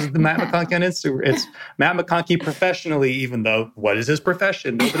still the Matt McConkey on Instagram. It's Matt McConkey professionally, even though what is his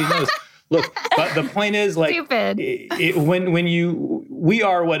profession? Nobody knows. Look, but the point is, like, we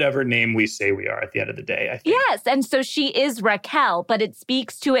are whatever name we say we are at the end of the day, I think. Yes, and so she is Raquel, but it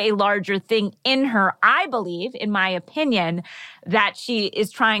speaks to a larger thing in her, I believe, in my opinion, that she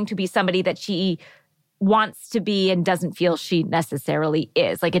is trying to be somebody that she wants to be and doesn't feel she necessarily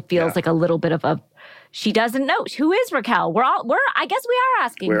is. Like, it feels like a little bit of a, she doesn't know. Who is Raquel? I guess we are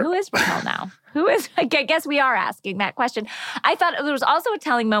asking, who is Raquel now? I guess we are asking that question. I thought there was also a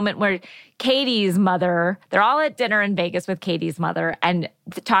telling moment where Katie's mother, they're all at dinner in Vegas with Katie's mother and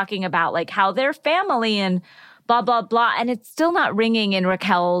talking about like how their family and blah, blah, blah. And it's still not ringing in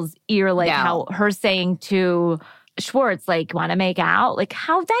Raquel's ear, like how her saying to Schwartz, like, want to make out? Like,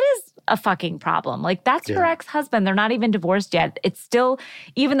 how that is a fucking problem. Like, that's her ex-husband. They're not even divorced yet. It's still,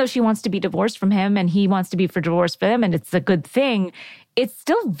 even though she wants to be divorced from him and he wants to be divorced from him and it's a good thing, it's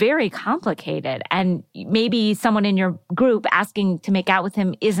still very complicated. And maybe someone in your group asking to make out with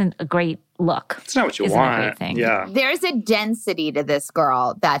him isn't a great look. It's not what you want. A great thing. Yeah. There's a density to this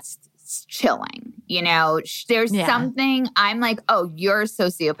girl that's chilling. You know, there's something, I'm like, oh, you're a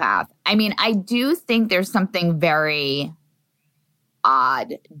sociopath. I mean, I do think there's something very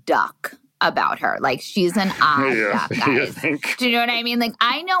odd duck about her. Like, she's an odd duck, guys. Do you know what I mean? Like,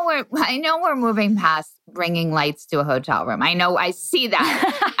 I know we're moving past bringing lights to a hotel room. I see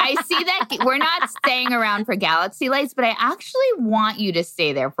that. I see that we're not staying around for galaxy lights, but I actually want you to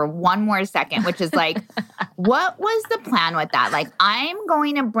stay there for one more second, which is like, what was the plan with that? Like, I'm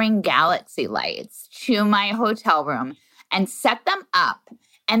going to bring galaxy lights to my hotel room and set them up,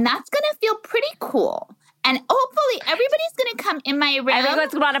 and that's going to feel pretty cool. And hopefully everybody's going to come in my room.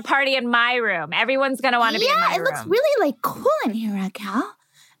 Everyone's going to want to party in my room. Everyone's going to want to be in my room. Yeah, it looks really like cool in here, Raquel.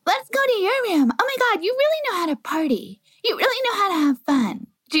 Let's go to your room. Oh my God, you really know how to party. You really know how to have fun.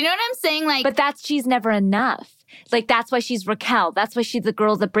 Do you know what I'm saying? Like, but she's never enough. Like, that's why she's Raquel. That's why she's the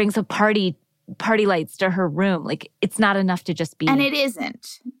girl that brings a party lights to her room. Like, it's not enough to just be. And it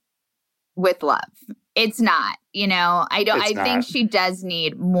isn't with love. It's not, I think she does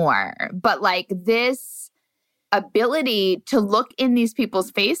need more. But like this ability to look in these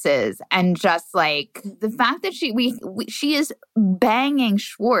people's faces and just like the fact that she is banging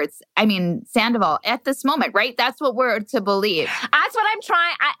Sandoval at this moment, right? That's what we're to believe. That's what I'm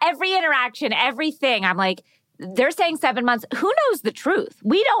trying. Every interaction, everything. I'm like, they're saying 7 months. Who knows the truth?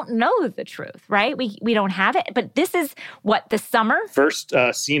 We don't know the truth, right? We don't have it. But this is what, the summer? First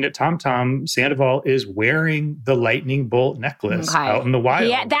scene at Tom Tom, Sandoval is wearing the lightning bolt necklace out in the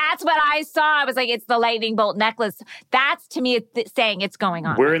wild. Yeah, that's what I saw. I was like, it's the lightning bolt necklace. That's, to me, saying it's going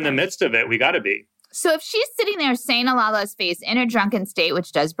on. We're in the midst of it. We got to be. So if she's sitting there saying to Lala's face in a drunken state,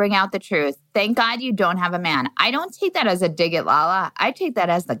 which does bring out the truth, thank God you don't have a man. I don't take that as a dig at Lala. I take that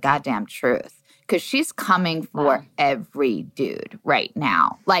as the goddamn truth. Because she's coming for every dude right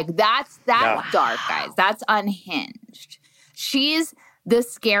now. Like, that's dark, guys. That's unhinged. She's the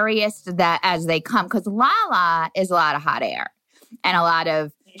scariest that as they come. Because Lala is a lot of hot air. And a lot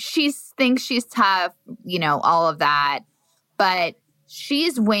of, she thinks she's tough, all of that. But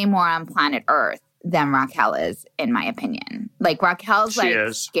she's way more on planet Earth than Raquel is, in my opinion. Like, Raquel's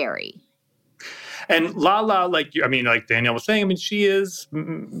scary. And Lala, like Danielle was saying, she is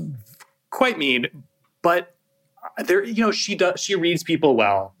quite mean, but there, she reads people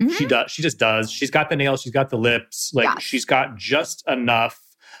well. Mm-hmm. She just does. She's got the nails. She's got the lips. She's got just enough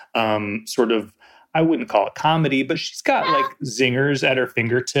sort of, I wouldn't call it comedy, but she's got like zingers at her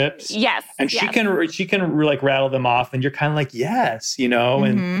fingertips. Yes. And she can like rattle them off. And you're kind of like, yes,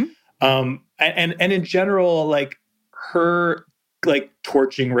 mm-hmm. and in general, like her like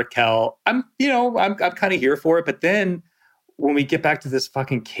torching Raquel, I'm kind of here for it. But then when we get back to this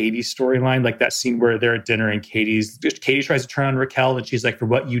fucking Katie storyline, like that scene where they're at dinner and Katie tries to turn on Raquel and she's like, for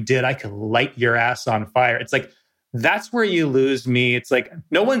what you did, I could light your ass on fire. It's like, that's where you lose me. It's like,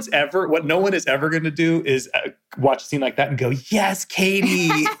 what no one is ever going to do is watch a scene like that and go, yes,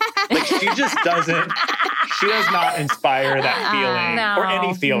 Katie. Like, she just doesn't. She does not inspire that feeling or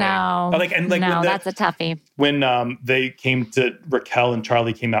any feeling. That's a toughie. When they came to Raquel and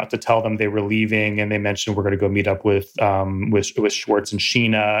Charlie came out to tell them they were leaving, and they mentioned we're going to go meet up with Schwartz and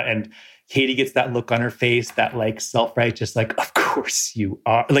Sheena, and Katie gets that look on her face, that like self-righteous, like, of course you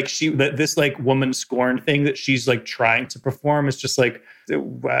are. Like this like woman scorn thing that she's like trying to perform is just like,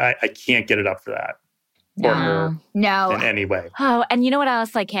 I can't get it up for that. For her in any way. Oh, and you know what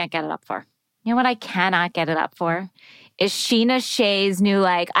else I can't get it up for? You know what I cannot get it up for? Is Sheena Shea's new,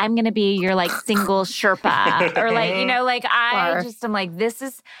 like, I'm going to be your, like, single Sherpa. Or, like, I'm like,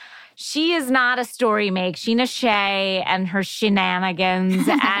 she is not a story make. Sheena Shea and her shenanigans.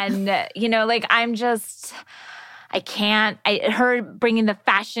 And, her bringing the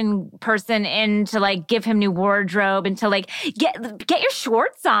fashion person in to like give him new wardrobe and to like get your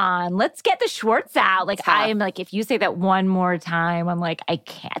Schwartz on. Let's get the Schwartz out. Like, I'm like, if you say that one more time, I'm like, I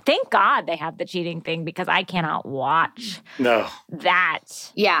can't. Thank God they have the cheating thing because I cannot watch that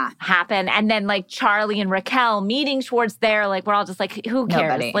happen. And then like Charlie and Raquel meeting Schwartz there, like we're all just like, who cares?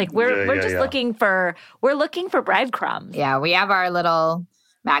 Nobody. Like we're just looking for breadcrumbs. Yeah, we have our little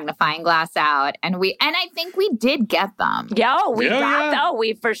magnifying glass out, and I think we did get them.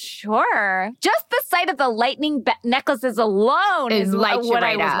 We for sure. Just the sight of the lightning necklaces alone is what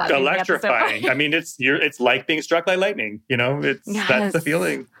I was watching. Electrifying. I mean, it's like being struck by lightning. That's the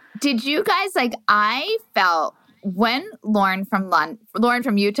feeling. Did you guys I felt when Lauren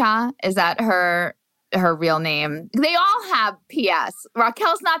from Utah, is that her real name? They all have P.S.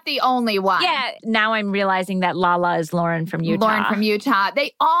 Raquel's not the only one. Yeah, now I'm realizing that Lala is Lauren from Utah.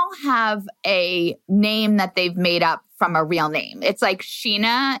 They all have a name that they've made up from a real name. It's like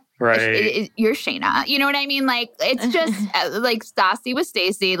Sheena. Right. You're Sheena. You know what I mean? Like, it's just like Stassi with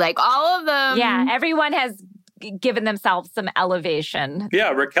Stacy. Like, all of them. Yeah, everyone has given themselves some elevation.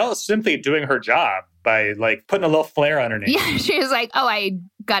 Yeah, Raquel is simply doing her job by like putting a little flair on her name. Yeah, she was like, oh, I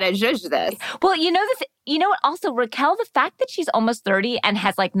gotta judge this. Well, you know what? Also, Raquel, the fact that she's almost 30 and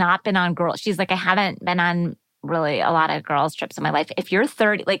has like not been on girls. She's like, I haven't been on really a lot of girls trips in my life. If you're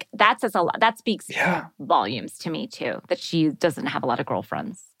 30, like that says a lot. That speaks volumes to me too, that she doesn't have a lot of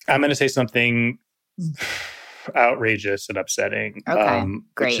girlfriends. I'm going to say something outrageous and upsetting. Okay,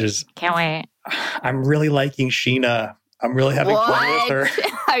 great. Which is, can't wait. I'm really liking Sheena. I'm really having fun with her.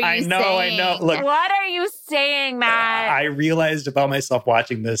 I know. Look, what are you saying, Matt? I realized about myself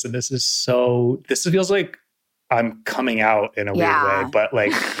watching this, and this feels like I'm coming out in a weird way. But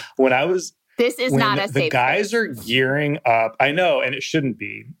like when I was This is not a safe The guys space. are gearing up. I know, and it shouldn't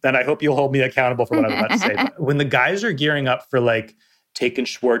be. And I hope you'll hold me accountable for what I'm about to say. But when the guys are gearing up for like taking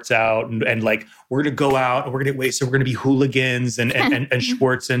Schwartz out and like, we're going to go out and we're going to get wasted. We're going to be hooligans and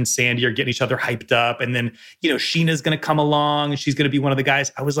Schwartz and Sandy are getting each other hyped up. And then, Sheena's going to come along and she's going to be one of the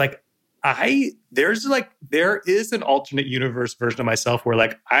guys. I was like, there is an alternate universe version of myself where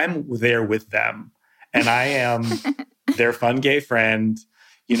like, I'm there with them and I am their fun gay friend,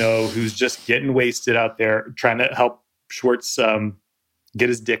 who's just getting wasted out there trying to help Schwartz get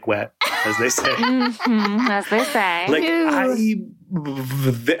his dick wet, as they say. As they say. Like,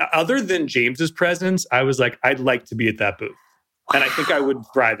 other than James's presence, I was like, I'd like to be at that booth. Wow. And I think I would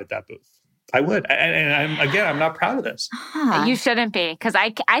thrive at that booth. I would. And I'm not proud of this. You shouldn't be, because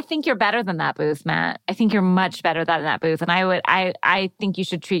I think you're better than that booth, Matt. I think you're much better than that booth. And I think you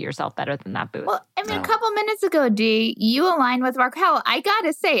should treat yourself better than that booth. Well, I mean, a couple minutes ago, Dee, you aligned with Raquel. I got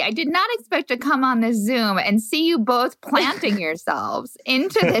to say, I did not expect to come on this Zoom and see you both planting yourselves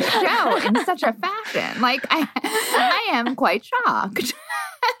into this show in such a fashion. Like, I am quite shocked.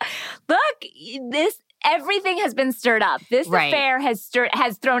 Look, everything has been stirred up. This affair has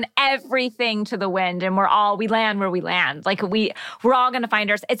thrown everything to the wind, and we land where we land. Like we're all going to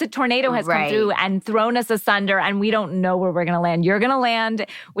find ourselves. It's a tornado has come through and thrown us asunder, and we don't know where we're going to land. You're going to land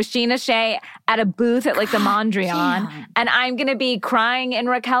with Scheana Shay at a booth at like the Mondrian, and I'm going to be crying in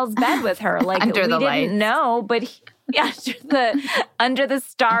Raquel's bed with her. Like under the lights. Didn't know, but. Under the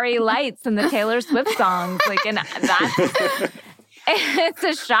starry lights and the Taylor Swift songs, like, and that's. It's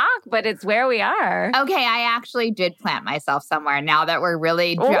a shock, but it's where we are. Okay, I actually did plant myself somewhere. Now that we're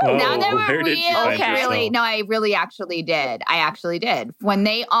really, No, I really actually did. I actually did. When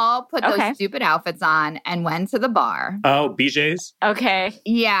they all put those stupid outfits on and went to the bar. Oh, BJ's? Okay.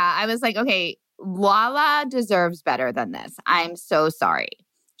 Yeah, I was like, okay, Lala deserves better than this. I'm so sorry.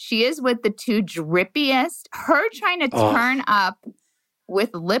 She is with the two drippiest. Her trying to turn up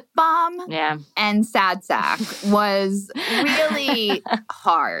with lip balm and sad sack was really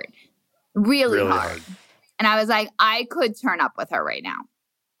hard. Really hard. And I was like, I could turn up with her right now.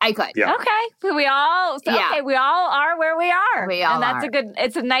 I could. Yeah. Okay. We all are where we are. We all are.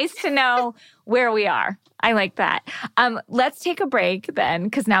 It's nice to know where we are. I like that. Let's take a break then,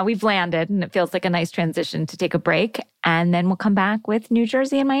 because now we've landed and it feels like a nice transition to take a break. And then we'll come back with New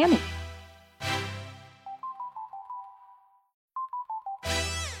Jersey and Miami.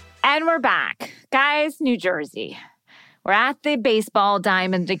 And we're back. Guys, New Jersey. We're at the baseball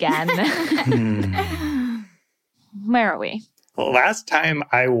diamond again. Where are we? Well, last time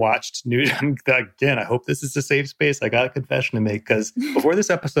I watched again, I hope this is a safe space. I got a confession to make, because before this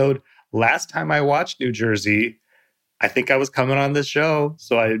episode, last time I watched New Jersey, I think I was coming on this show.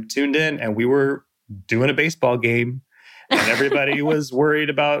 So I tuned in and we were doing a baseball game. And everybody was worried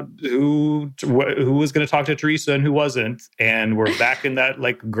about who was going to talk to Teresa and who wasn't. And we're back in that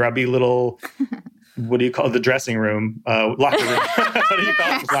like grubby little, what do you call it? The dressing room, locker room. What do you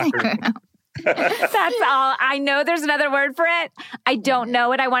call it? Locker room. That's all. I know there's another word for it. I don't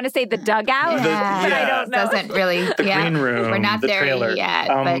know it. I want to say the dugout, but I don't know. Doesn't really. The green room. We're not the there trailer. yet.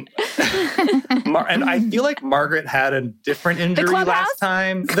 And I feel like Margaret had a different injury last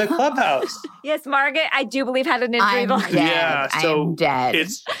time. The clubhouse. Yes, Margaret, I do believe had an injury. I'm dead.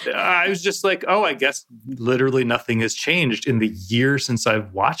 I was just like, I guess literally nothing has changed in the year since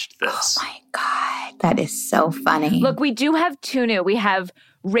I've watched this. Oh my God. That is so funny. Look, we do have two new. We have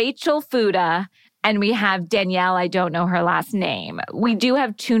Rachel Fuda and we have Danielle. I don't know her last name. We do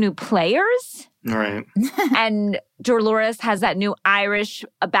have two new players. Right. And Dolores has that new Irish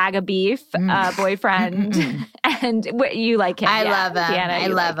bag of beef boyfriend. And you like him. I love him. Deanna, I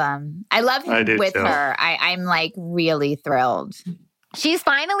love him. I love him with her. I'm like really thrilled. She's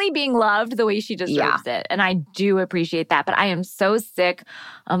finally being loved the way she deserves it. And I do appreciate that. But I am so sick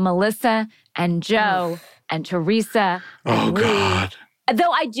of Melissa and Joe and Teresa and Lee. God.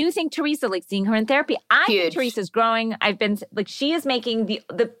 Though I do think Teresa, like seeing her in therapy, I think Teresa's growing. I've been like, she is making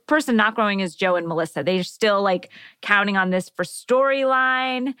the person not growing is Joe and Melissa. They're still like counting on this for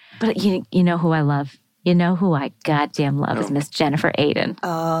storyline. But you know who I love? You know who I goddamn love is Miss Jennifer Aiden.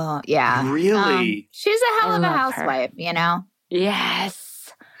 Oh, yeah. Really? She's a hell of a housewife, you know?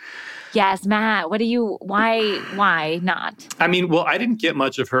 Yes. Yes, Matt. Why not? I mean, well, I didn't get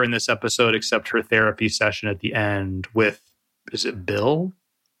much of her in this episode except her therapy session at the end with, is it Bill?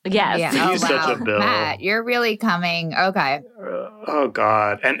 Yes. Yeah. He's such a Bill. Matt, you're really coming. Okay. Oh,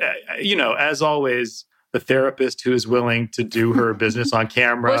 God. And, as always, the therapist who is willing to do her business on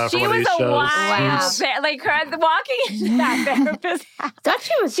camera. Well, she for one was of these shows. wild. Like her walking into that therapist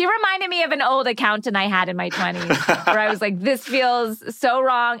house. She reminded me of an old accountant I had in my 20s where I was like, this feels so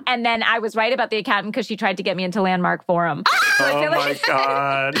wrong. And then I was right about the accountant because she tried to get me into Landmark Forum. So oh my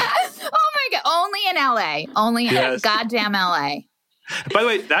God. Oh my God. Only in LA. Only in goddamn LA. By the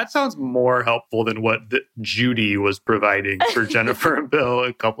way, that sounds more helpful than what Judy was providing for Jennifer and Bill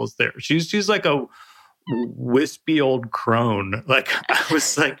and couples there. She's like a wispy old crone. Like, I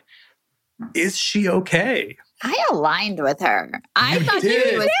was like, is she okay? I aligned with her. I thought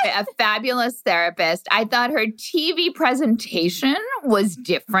Judy was a fabulous therapist. I thought her TV presentation was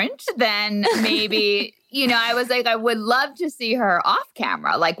different than maybe, I was like, I would love to see her off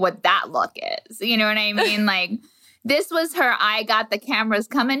camera, like what that look is. You know what I mean? Like, this was her, I got the cameras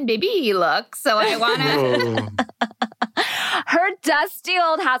coming, baby look. So I want to... Her dusty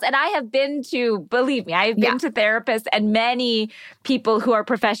old house. And I have been to, believe me, I've been to therapists and many people who are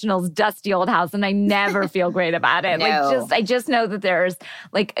professionals' dusty old house. And I never feel great about it. No. I just know that there's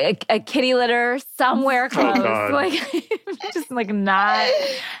like a kitty litter somewhere close. Like, just like not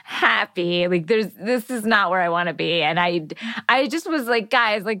happy. Like this is not where I want to be. And I just was like,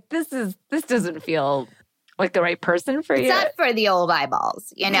 guys, like this doesn't feel like the right person for you. It's not for the old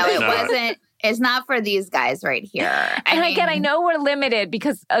eyeballs. It's not for these guys right here. I know we're limited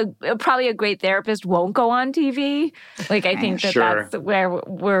because probably a great therapist won't go on TV. Like, I think that's where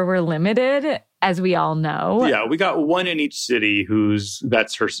we're limited, as we all know. Yeah, we got one in each city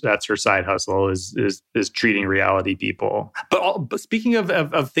that's her side hustle is treating reality people. But speaking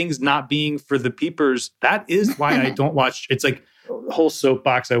of things not being for the peepers, that is why I don't watch. It's like a whole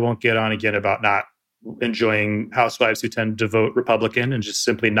soapbox I won't get on again about not enjoying housewives who tend to vote Republican and just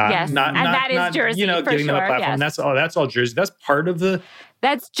simply not Jersey, giving them a platform. Yes. That's all Jersey. That's part of the.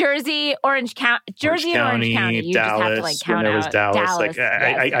 That's Jersey, Orange County, and Orange County. You Dallas, just have to like count when there was out. Dallas. Like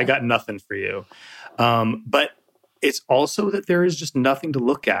I got nothing for you, but it's also that there is just nothing to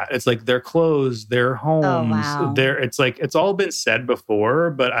look at. It's like their clothes, their homes, it's like it's all been said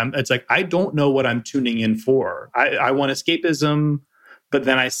before, but it's like I don't know what I'm tuning in for. I want escapism. But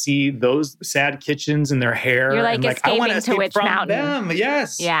then I see those sad kitchens and their hair. You're like and escaping I want to escape Witch from Mountain. them.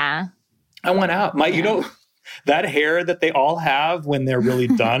 Yes. Yeah. I want out. That hair that they all have when they're really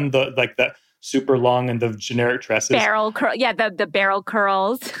done, the super long and the generic tresses. Barrel curl. Yeah, the barrel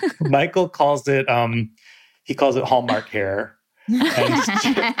curls. Michael calls it Hallmark hair. And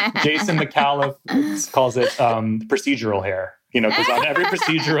Jason McAuliffe calls it procedural hair. Because on every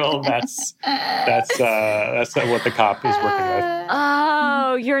procedural, that's what the cop is working with.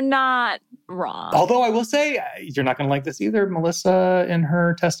 Oh, you're not wrong. Although I will say, you're not going to like this either. Melissa, in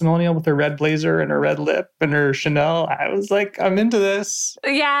her testimonial with her red blazer and her red lip and her Chanel, I was like, I'm into this.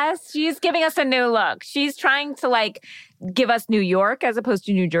 Yes, she's giving us a new look. She's trying to give us New York as opposed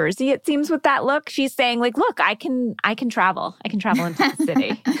to New Jersey, it seems, with that look. She's saying, look, I can travel. I can travel into the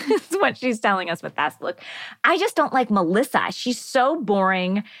city. That's what she's telling us with that look. I just don't like Melissa. She's so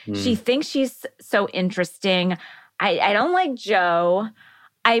boring. She thinks she's so interesting. I don't like Joe.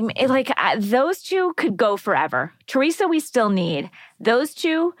 I'm like, those two could go forever. Teresa, we still need. Those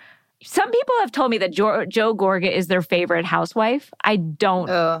two, some people have told me that Joe Gorga is their favorite housewife. I don't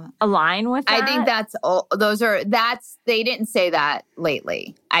align with that. I think they didn't say that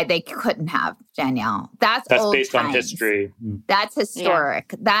lately. They couldn't have, Danielle. That's old based times. on history. That's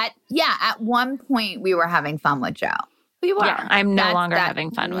historic. Yeah. At one point we were having fun with Joe. We were. Yeah, I'm no longer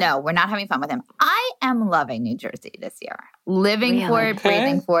having fun with him. No, we're not having fun with him. I am loving New Jersey this year. Living for it,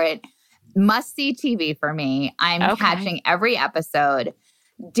 breathing for it. Must-see TV for me. I'm catching every episode.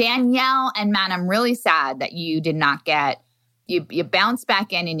 Danielle and Matt, I'm really sad that you did not get, you bounced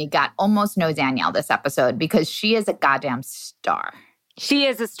back in and you got almost no Danielle this episode because she is a goddamn star. She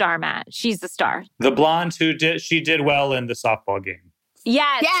is a star, Matt. She's a star. The blonde she did well in the softball game.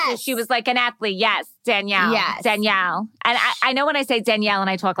 Yes. She was like an athlete. Yes. Danielle. Yes. Danielle. And I know when I say Danielle and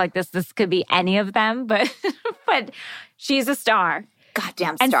I talk like this could be any of them, but she's a star.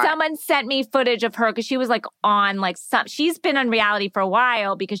 Goddamn star. And someone sent me footage of her because she was on she's been on reality for a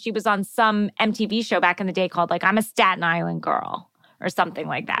while because she was on some MTV show back in the day called I'm a Staten Island Girl or something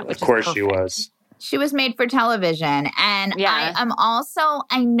like that. Which of course is she was. She was made for television. And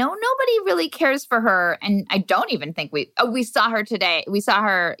I know nobody really cares for her. And I don't even think we saw her today. We saw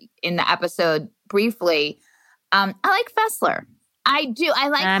her in the episode briefly. I like Fessler. I do. I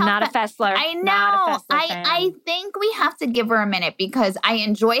like I'm not a Fessler. I know. Not a Fessler fan. I think we have to give her a minute because I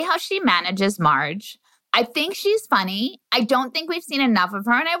enjoy how she manages Marge. I think she's funny. I don't think we've seen enough of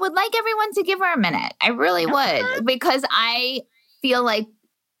her. And I would like everyone to give her a minute. I really would. Because I feel like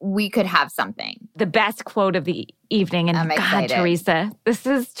we could have something. The best quote of the evening. And God, Teresa. This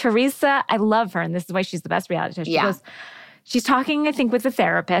is Teresa. I love her. And this is why she's the best reality show. She goes, she's talking, I think, with a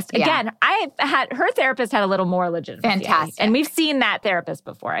therapist. Again, her therapist had a little more legitimacy. Fantastic. And we've seen that therapist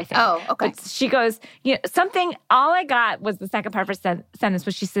before, I think. Oh, okay. But she goes, all I got was the second part of her sentence,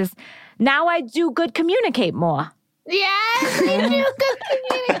 where she says, now I do good communicate more. Yes, we do good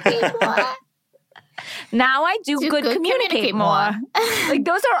communicate more. Now I do good communicate more. Like,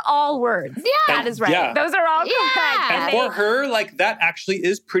 those are all words. Yeah. That is right. Yeah. Those are all correct. And for her, like, that actually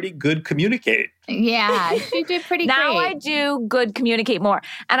is pretty good communicate. Yeah, she did pretty great. Now I do good communicate more.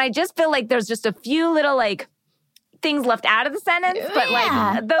 And I just feel like there's just a few little, like, things left out of the sentence. But,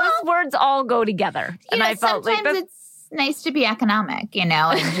 like, those words all go together. And I felt like sometimes it's nice to be economic, and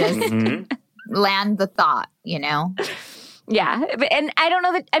just land the thought, Yeah. And I don't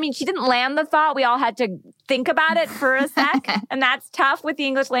know she didn't land the thought. We all had to think about it for a sec. And that's tough with the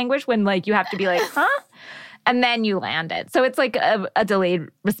English language when, like, you have to be like, huh? And then you land it. So it's like a delayed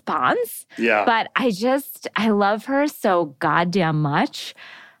response. Yeah. But I love her so goddamn much.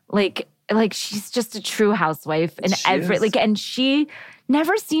 Like she's just a true housewife. And and she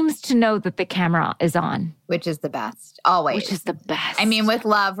never seems to know that the camera is on. Which is the best. Always. Which is the best. I mean, with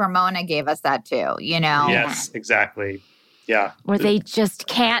love, Ramona gave us that too, Yes, exactly. Yeah. Where they just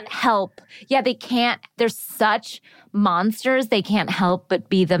can't help. Yeah, they can't. They're such monsters. They can't help but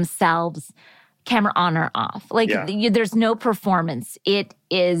be themselves, camera on or off. Like, there's no performance. It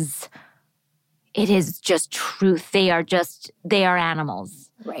is just truth. They are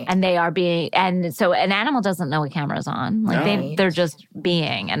animals. Right. And they are being, and so an animal doesn't know a camera's on. Like, they're just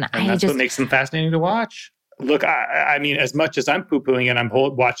being. And that's what makes them fascinating to watch. Look, I mean, as much as I'm poo-pooing and I'm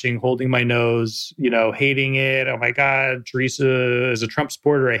holding my nose, hating it. Oh my God, Teresa is a Trump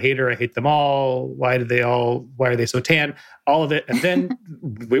supporter. I hate her. I hate them all. Why are they so tan? All of it. And then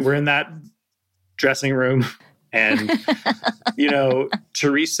we were in that dressing room and,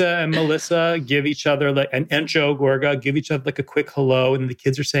 Teresa and Melissa give each other and Joe Gorga give each other like a quick hello. And the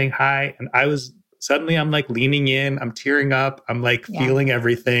kids are saying hi. And I'm like leaning in. I'm tearing up. I'm like feeling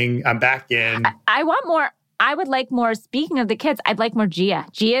everything. I'm back in. I want more. I would like more. Speaking of the kids, I'd like more Gia.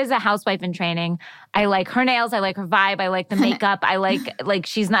 Gia is a housewife in training. I like her nails. I like her vibe. I like the makeup. I like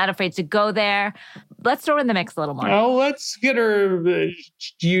she's not afraid to go there. Let's throw her in the mix a little more. Oh, let's get her.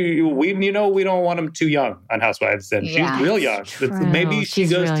 We don't want them too young on Housewives. Then she's real young. Maybe she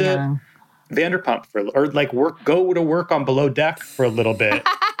goes to young. Vanderpump go to work on Below Deck for a little bit.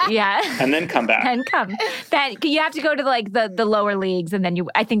 Yeah. And then come back. Then you have to go to the lower leagues, and then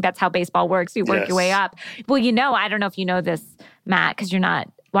I think that's how baseball works. You work your way up. Well, I don't know if you know this, Matt, because you're not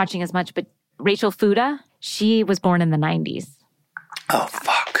watching as much, but Rachel Fuda, she was born in the 90s. Oh,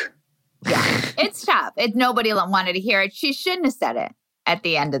 fuck. Yeah. It's tough. Nobody wanted to hear it. She shouldn't have said it at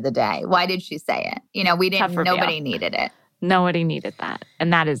the end of the day. Why did she say it? Nobody needed it. Nobody needed that.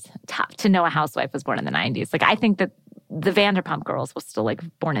 And that is tough to know a housewife was born in the 90s. Like, I think that the Vanderpump girls were still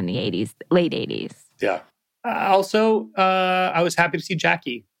born in the 80s, late 80s. Yeah. Also, I was happy to see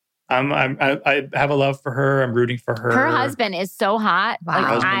Jackie. I have a love for her. I'm rooting for her. Her husband is so hot.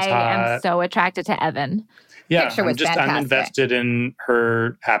 Wow. I am so attracted to Evan. Yeah, I'm invested in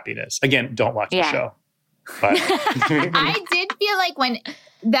her happiness. Again, don't watch the show. But I did feel like when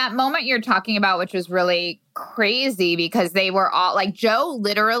that moment you're talking about, which was really crazy because they were all Joe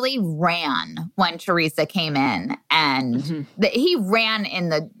literally ran when Teresa came in and he ran in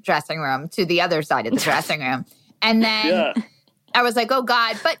the dressing room to the other side of the dressing room. And then I was like, oh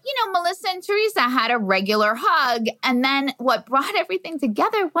God. But, Melissa and Teresa had a regular hug. And then what brought everything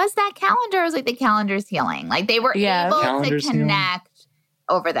together was that calendar. It was like the calendar's healing. Like they were able to connect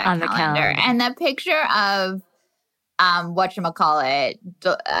over that calendar. And the picture of whatchamacallit,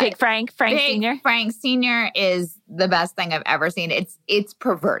 Big Frank Sr. Frank Sr. is the best thing I've ever seen. It's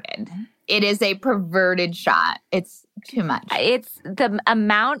perverted. It is a perverted shot. It's too much. It's the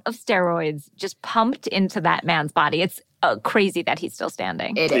amount of steroids just pumped into that man's body. It's crazy that he's still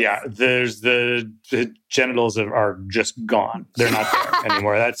standing. It is. Yeah, there's the genitals are just gone. They're not there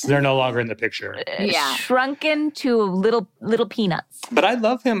anymore. They're no longer in the picture. Shrunken to little peanuts. But I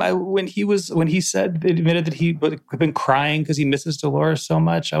love him. When he admitted that he had been crying because he misses Dolores so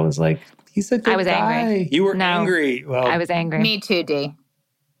much. I was like, he's a good guy. I was angry. You were angry. Well, I was angry. Me too, D.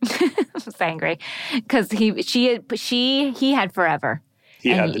 I was angry because he had forever.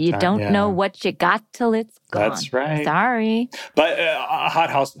 You don't know what you got till it's gone. That's right. Sorry. But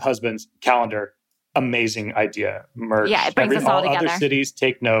Hot House Husbands calendar, amazing idea. Merch. Yeah, it brings us all together. Other cities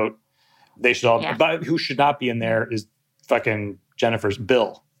take note. They should all. Yeah. But who should not be in there is fucking Jennifer's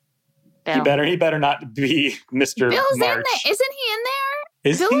Bill. He better not be Mr. Bill's March. Isn't he in there?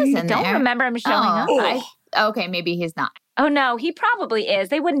 Is Who he? was in I don't there? remember him showing up. Okay, maybe he's not. Oh, no, he probably is.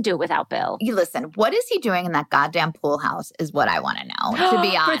 They wouldn't do it without Bill. You listen, what is he doing in that goddamn pool house is what I want to know, to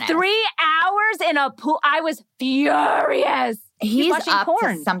be honest. For 3 hours in a pool, I was furious. He's watching up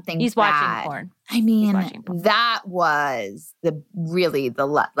porn. to something He's bad. watching porn. I mean, porn. that was the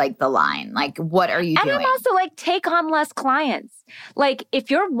line. Like, what are you and doing? I'm also like, take on less clients. Like, if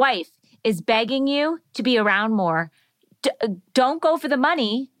your wife is begging you to be around more, don't go for the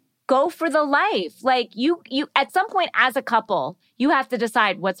money. Go for the life. Like you at some point as a couple, you have to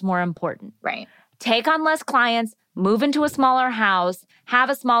decide what's more important. Right. Take on less clients, move into a smaller house, have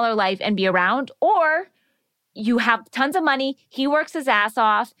a smaller life and be around, or you have tons of money, he works his ass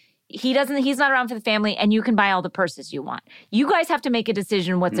off, he's not around for the family, and you can buy all the purses you want. You guys have to make a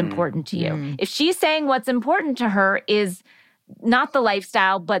decision what's important to you. If she's saying what's important to her is not the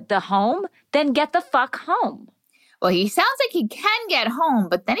lifestyle, but the home, then get the fuck home. Well, he sounds like he can get home,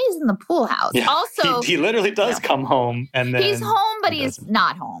 but then he's in the pool house. Yeah. Also, he literally does come home, and then he's home, but he's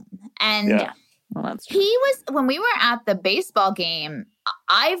not home. And well, that's true. when we were at the baseball game,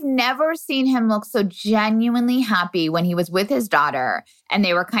 I've never seen him look so genuinely happy when he was with his daughter and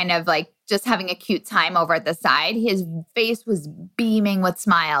they were kind of like just having a cute time over at the side. His face was beaming with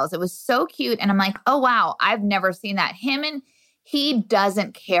smiles. It was so cute. And I'm like, oh, wow, I've never seen that. He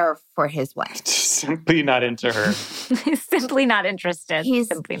doesn't care for his wife. Simply not into her. He's simply not interested. He's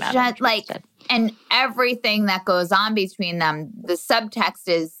simply not just interested. And everything that goes on between them, the subtext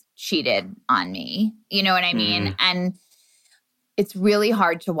is cheated on me. You know what I mean? And it's really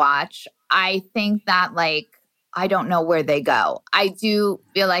hard to watch. I think that I don't know where they go. I do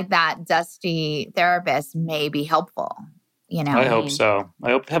feel like that dusty therapist may be helpful. You know, I hope so.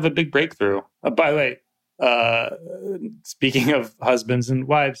 I hope to have a big breakthrough. By the way, speaking of husbands and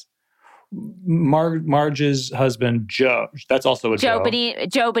wives, Marge's husband, Joe, that's also a Joe.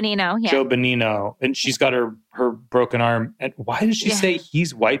 Joe Bonino. Yeah. Joe Bonino. And she's got her broken arm. And why did she say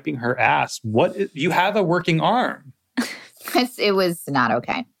he's wiping her ass? You have a working arm. It was not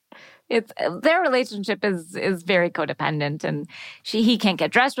okay. Their relationship is very codependent, and he can't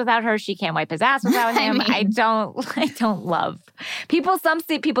get dressed without her. She can't wipe his ass without him. I don't love people. Some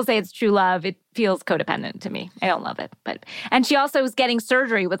people say it's true love. It feels codependent to me. I don't love it. And she also was getting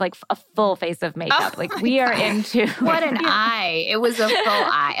surgery with a full face of makeup. We are into what an eye. It was a full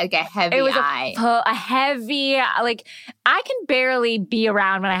eye, like a heavy eye. A heavy I can barely be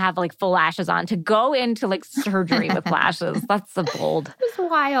around when I have full lashes on. To go into surgery with lashes, that's bold. It was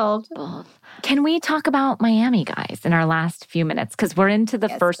wild. Can we talk about Miami, guys, in our last few minutes? Because we're into the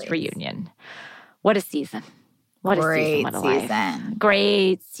first reunion. What a season. What a season. What a life.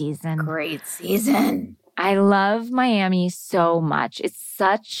 Great season. Great season. I love Miami so much. It's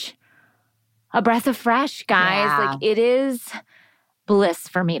such a breath of fresh, guys. Yeah. It is bliss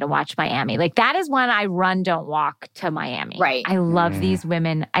for me to watch Miami. That is when I run, don't walk to Miami. Right. I love these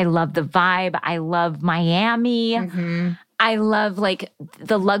women. I love the vibe. I love Miami. Mm-hmm. I love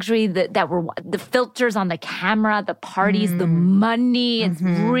the luxury that were the filters on the camera, the parties, the money. It's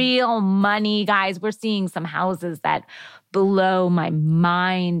real money, guys. We're seeing some houses that blow my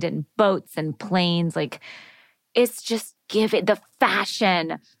mind, and boats and planes. It's just the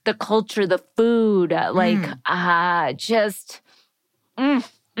fashion, the culture, the food, and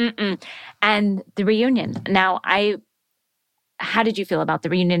the reunion. Now, how did you feel about the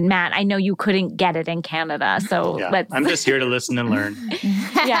reunion, Matt? I know you couldn't get it in Canada, so I'm just here to listen and learn.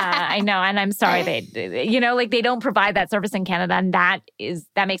 Yeah, I know, and I'm sorry they don't provide that service in Canada, and that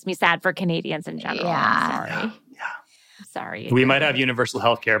makes me sad for Canadians in general. Yeah. Sorry. We might have universal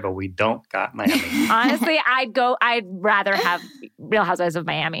health care, but we don't got Miami. Honestly, I'd rather have Real Housewives of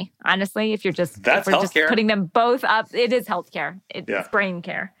Miami. Honestly, if we're just putting them both up, it is healthcare. It's brain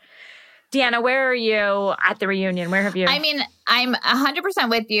care. Deanna, where are you at the reunion? Where have you? I mean, I'm 100%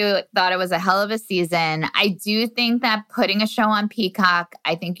 with you. Thought it was a hell of a season. I do think that putting a show on Peacock,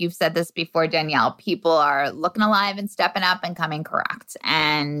 I think you've said this before, Danielle, people are looking alive and stepping up and coming correct.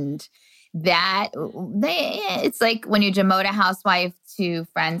 And it's like when you demote a housewife to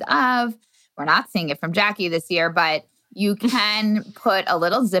friend of, we're not seeing it from Jackie this year, but you can put a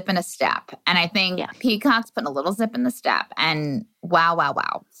little zip in a step. And I think Peacock's putting a little zip in the step. And wow, wow,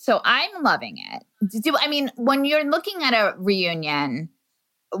 wow. So I'm loving it. When you're looking at a reunion,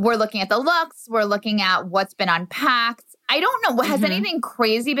 we're looking at the looks. We're looking at what's been unpacked. I don't know. Has anything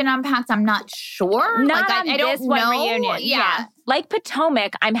crazy been unpacked? I'm not sure. Not I don't know. Reunion. Yeah. like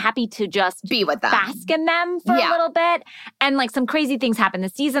Potomac, I'm happy to just be with them, bask in them for a little bit. And like some crazy things happened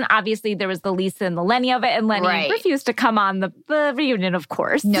this season. Obviously, there was the Lisa and the Lenny of it, and Lenny refused to come on the reunion, of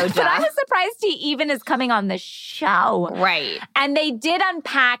course. No doubt. But I was surprised he even is coming on the show. Right. And they did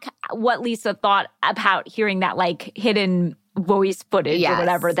unpack what Lisa thought about hearing that like hidden voice footage or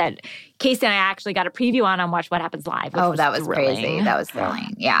whatever that Casey and I actually got a preview on Watch What Happens Live. Oh, that was crazy. That was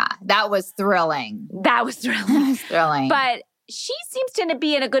thrilling. Yeah, that was thrilling. That was thrilling. But she seems to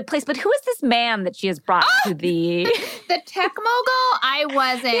be in a good place. But who is this man that she has brought to the tech mogul? I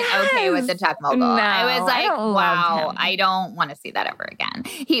wasn't okay with the tech mogul. No, I was like, wow, I don't want to see that ever again.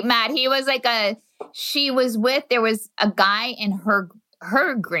 He was like there was a guy in her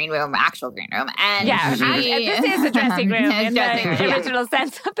green room, actual green room. And this is a dressing room in the original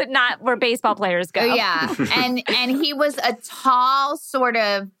sense, but not where baseball players go. Yeah. and he was a tall sort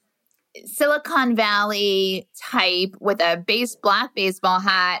of Silicon Valley type with a black baseball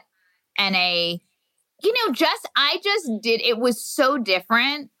hat and it was so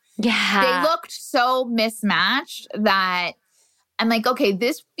different. Yeah. They looked so mismatched that I'm like, okay,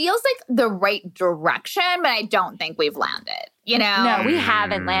 this feels like the right direction, but I don't think we've landed, No, we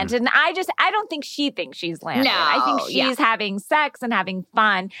haven't landed. And I don't think she thinks she's landed. No, I think she's having sex and having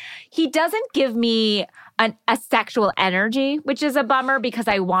fun. He doesn't give me a sexual energy, which is a bummer because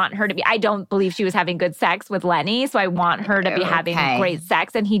I want her to be. I don't believe she was having good sex with Lenny, so I want her to be having great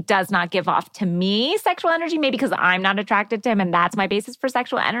sex. And he does not give off to me sexual energy, maybe because I'm not attracted to him and that's my basis for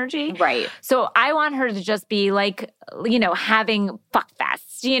sexual energy. Right. So I want her to just be like, having fuck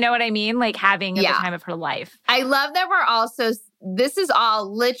fests. You know what I mean? Like having the time of her life. I love that this is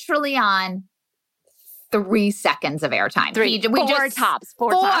all literally on 3 seconds of airtime.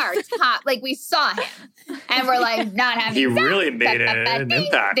 Four tops. Like we saw him and we're like not having He really made an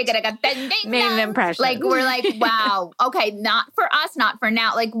impact. Made an impression. Like we're like, wow, okay, not for us, not for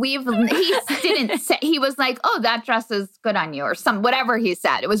now. Like he didn't say, he was like, oh, that dress is good on you or whatever he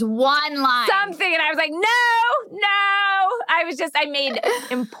said. It was one line. Something. And I was like, no. I made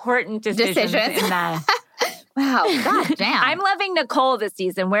important decisions in that. Wow, goddamn. I'm loving Nicole this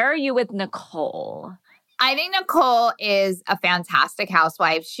season. Where are you with Nicole? I think Nicole is a fantastic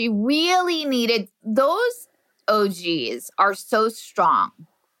housewife. She really needed those OGs are so strong,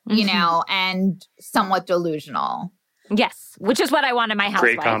 and somewhat delusional. Yes, which is what I want in my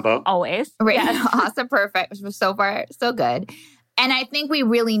housewife. Great combo. Always. Right. Yes. Awesome. Perfect. So far, so good. And I think we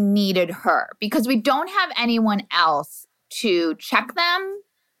really needed her because we don't have anyone else to check them.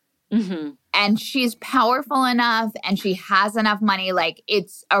 Mm-hmm. And she's powerful enough and she has enough money. Like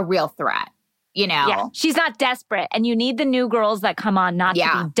it's a real threat. Yeah, she's not desperate. And you need the new girls that come on not to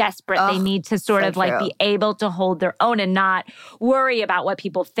be desperate. They need to sort of like be able to hold their own and not worry about what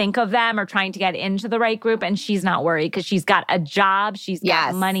people think of them or trying to get into the right group. And she's not worried because she's got a job. She's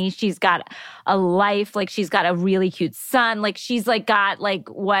got money. She's got a life. Like she's got a really cute son. Like she's like got like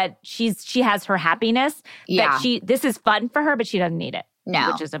she has her happiness. Yeah. This is fun for her, but she doesn't need it.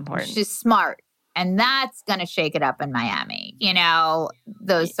 No. Which is important. She's smart. And that's going to shake it up in Miami.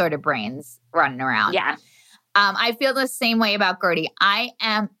 Those sort of brains running around. Yeah. I feel the same way about Gertie. I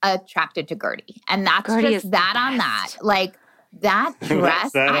am attracted to Gertie. And that's Gertie just that on that. Like, that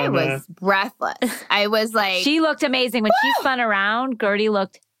dress, I was breathless. I was like... She looked amazing. When she spun around, Gertie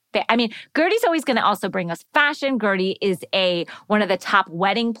looked... Gertie's always going to also bring us fashion. Gertie is one of the top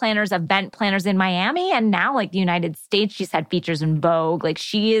wedding planners, event planners in Miami. And now, like, the United States, she's had features in Vogue. Like,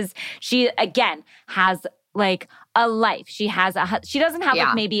 she again, has, like, a life. She doesn't have,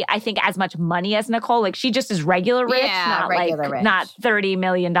 like, maybe, I think, as much money as Nicole. Like, she just is regular rich, rich. Not $30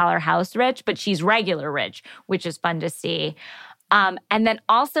 million house rich, but she's regular rich, which is fun to see. And then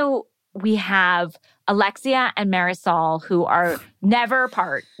also, we have Alexia and Marisol, who are never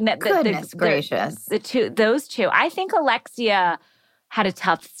apart. Goodness gracious. Those two. I think Alexia had a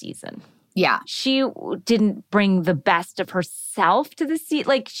tough season. Yeah. She didn't bring the best of herself to the seat.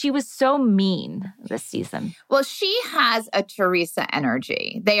 Like, she was so mean this season. Well, she has a Teresa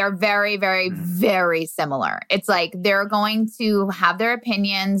energy. They are very, very, very similar. It's like they're going to have their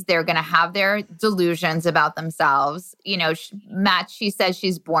opinions. They're going to have their delusions about themselves. Matt, she says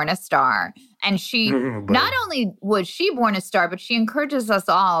she's born a star. And she, not only was she born a star, but she encourages us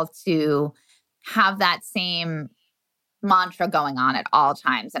all to have that same mantra going on at all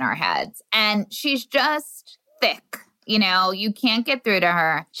times in our heads. And she's just thick. You can't get through to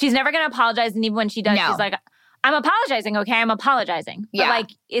her. She's never going to apologize. And even when she does, she's like, I'm apologizing, okay? I'm apologizing. Yeah. But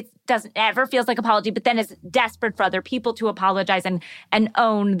like, it doesn't ever feels like apology, but then is desperate for other people to apologize and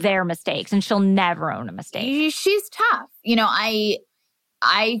own their mistakes. And she'll never own a mistake. She's tough.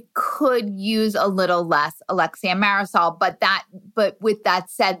 I could use a little less Alexia Marisol, but with that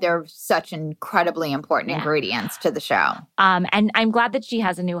said, they're such incredibly important ingredients to the show. And I'm glad that she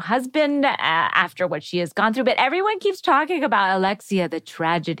has a new husband after what she has gone through. But everyone keeps talking about Alexia, the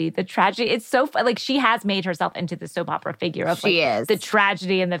tragedy. It's so like she has made herself into the soap opera figure of the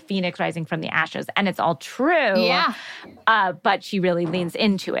tragedy and the phoenix rising from the ashes, and it's all true. Yeah, but she really leans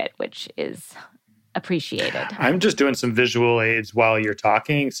into it, which is appreciated. I'm just doing some visual aids while you're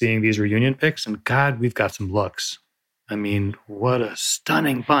talking, seeing these reunion pics, and God, we've got some looks. I mean, what a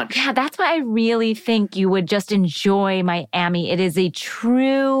stunning bunch. Yeah, that's why I really think you would just enjoy Miami. It is a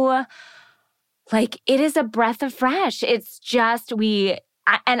true, it is a breath of fresh. It's just,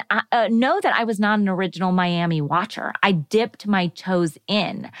 I know that I was not an original Miami watcher. I dipped my toes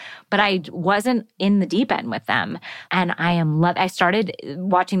in, but I wasn't in the deep end with them. And I started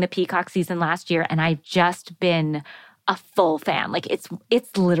watching the Peacock season last year, and I've just been a full fan.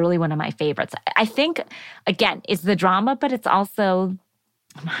 It's literally one of my favorites. I think, again, it's the drama, but it's also,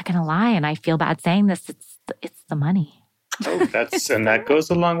 I'm not going to lie, and I feel bad saying this, it's the money. Oh, that goes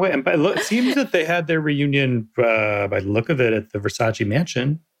a long way. And it seems that they had their reunion, by the look of it, at the Versace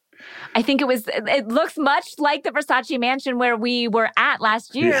mansion. I think it looks much like the Versace mansion where we were at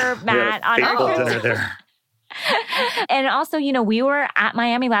last year, Matt. On our dinner there. And also, we were at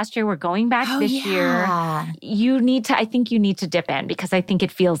Miami last year. We're going back this year. I think you need to dip in, because I think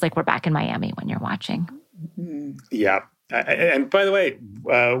it feels like we're back in Miami when you're watching. Mm-hmm. Yeah. And by the way,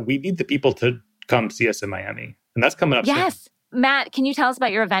 we need the people to come see us in Miami. And that's coming up soon. Yes. Matt, can you tell us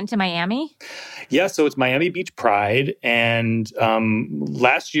about your event in Miami? Yeah, so it's Miami Beach Pride. And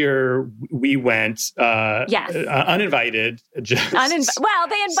last year we went uninvited. They invited us.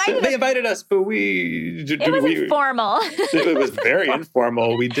 They invited us, but it was informal. It was very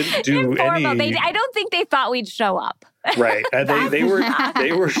informal. We didn't do any... I don't think they thought we'd show up. Right. They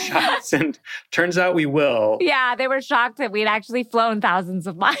were shocked, and turns out we will. Yeah, they were shocked that we'd actually flown thousands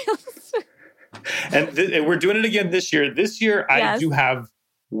of miles. And we're doing it again this year. This year, I do have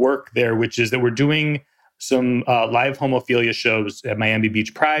work there, which is that we're doing some live homophilia shows at Miami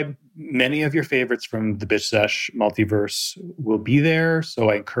Beach Pride. Many of your favorites from the Bitch Sesh multiverse will be there. So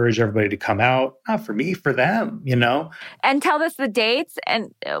I encourage everybody to come out. Not for me, for them, And tell us the dates.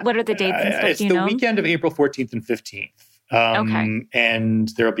 And what are the dates and stuff, it's the weekend of April 14th and 15th. Okay. And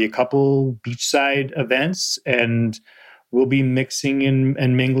there'll be a couple beachside events, and we'll be mixing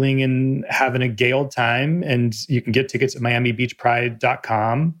and mingling and having a gay old time. And you can get tickets at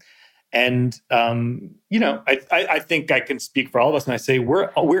miamibeachpride.com. And, I think I can speak for all of us when I say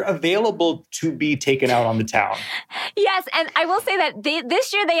we're available to be taken out on the town. Yes. And I will say that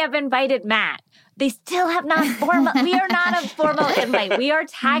this year they have invited Matt. They still have not we are not a formal invite. We are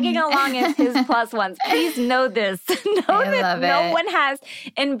tagging along as his plus ones. Please know this. No one has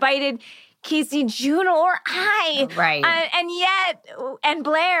invited Casey, June, or I. Right. And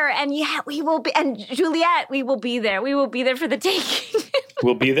Blair, and yet we will be, and Juliet, we will be there. We will be there for the taking.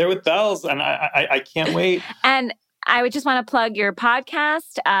 We'll be there with bells, and I can't wait. And I would just want to plug your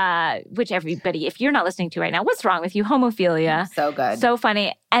podcast, which everybody, if you're not listening to right now, what's wrong with you? Homophilia. So good. So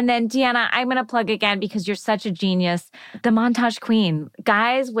funny. And then, Deanna, I'm going to plug again because you're such a genius. The Montage Queen.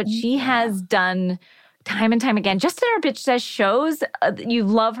 Guys, what she has done time and time again, just in our Bitch Sesh shows, you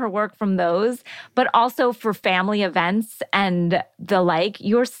love her work from those, but also for family events and the like.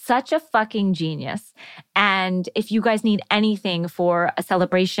 You're such a fucking genius. And if you guys need anything for a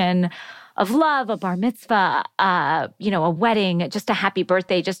celebration of love, a bar mitzvah, a wedding, just a happy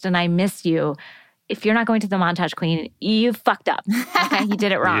birthday, just an I miss you, if you're not going to the Montage Queen, you fucked up. Okay, you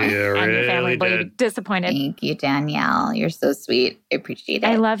did it wrong. And your family will be disappointed. Thank you, Danielle. You're so sweet. I appreciate it.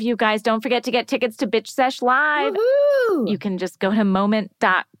 I love you guys. Don't forget to get tickets to Bitch Sesh Live. Woo-hoo! You can just go to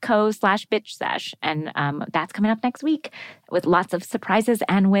moment.co/bitchsesh. And that's coming up next week with lots of surprises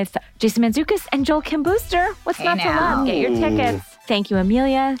and with Jason Mantzoukas and Joel Kim Booster. What's not to love? Get your tickets. Thank you,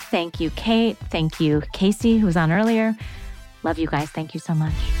 Amelia. Thank you, Kate. Thank you, Casey, who was on earlier. Love you guys. Thank you so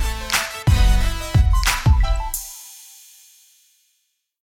much.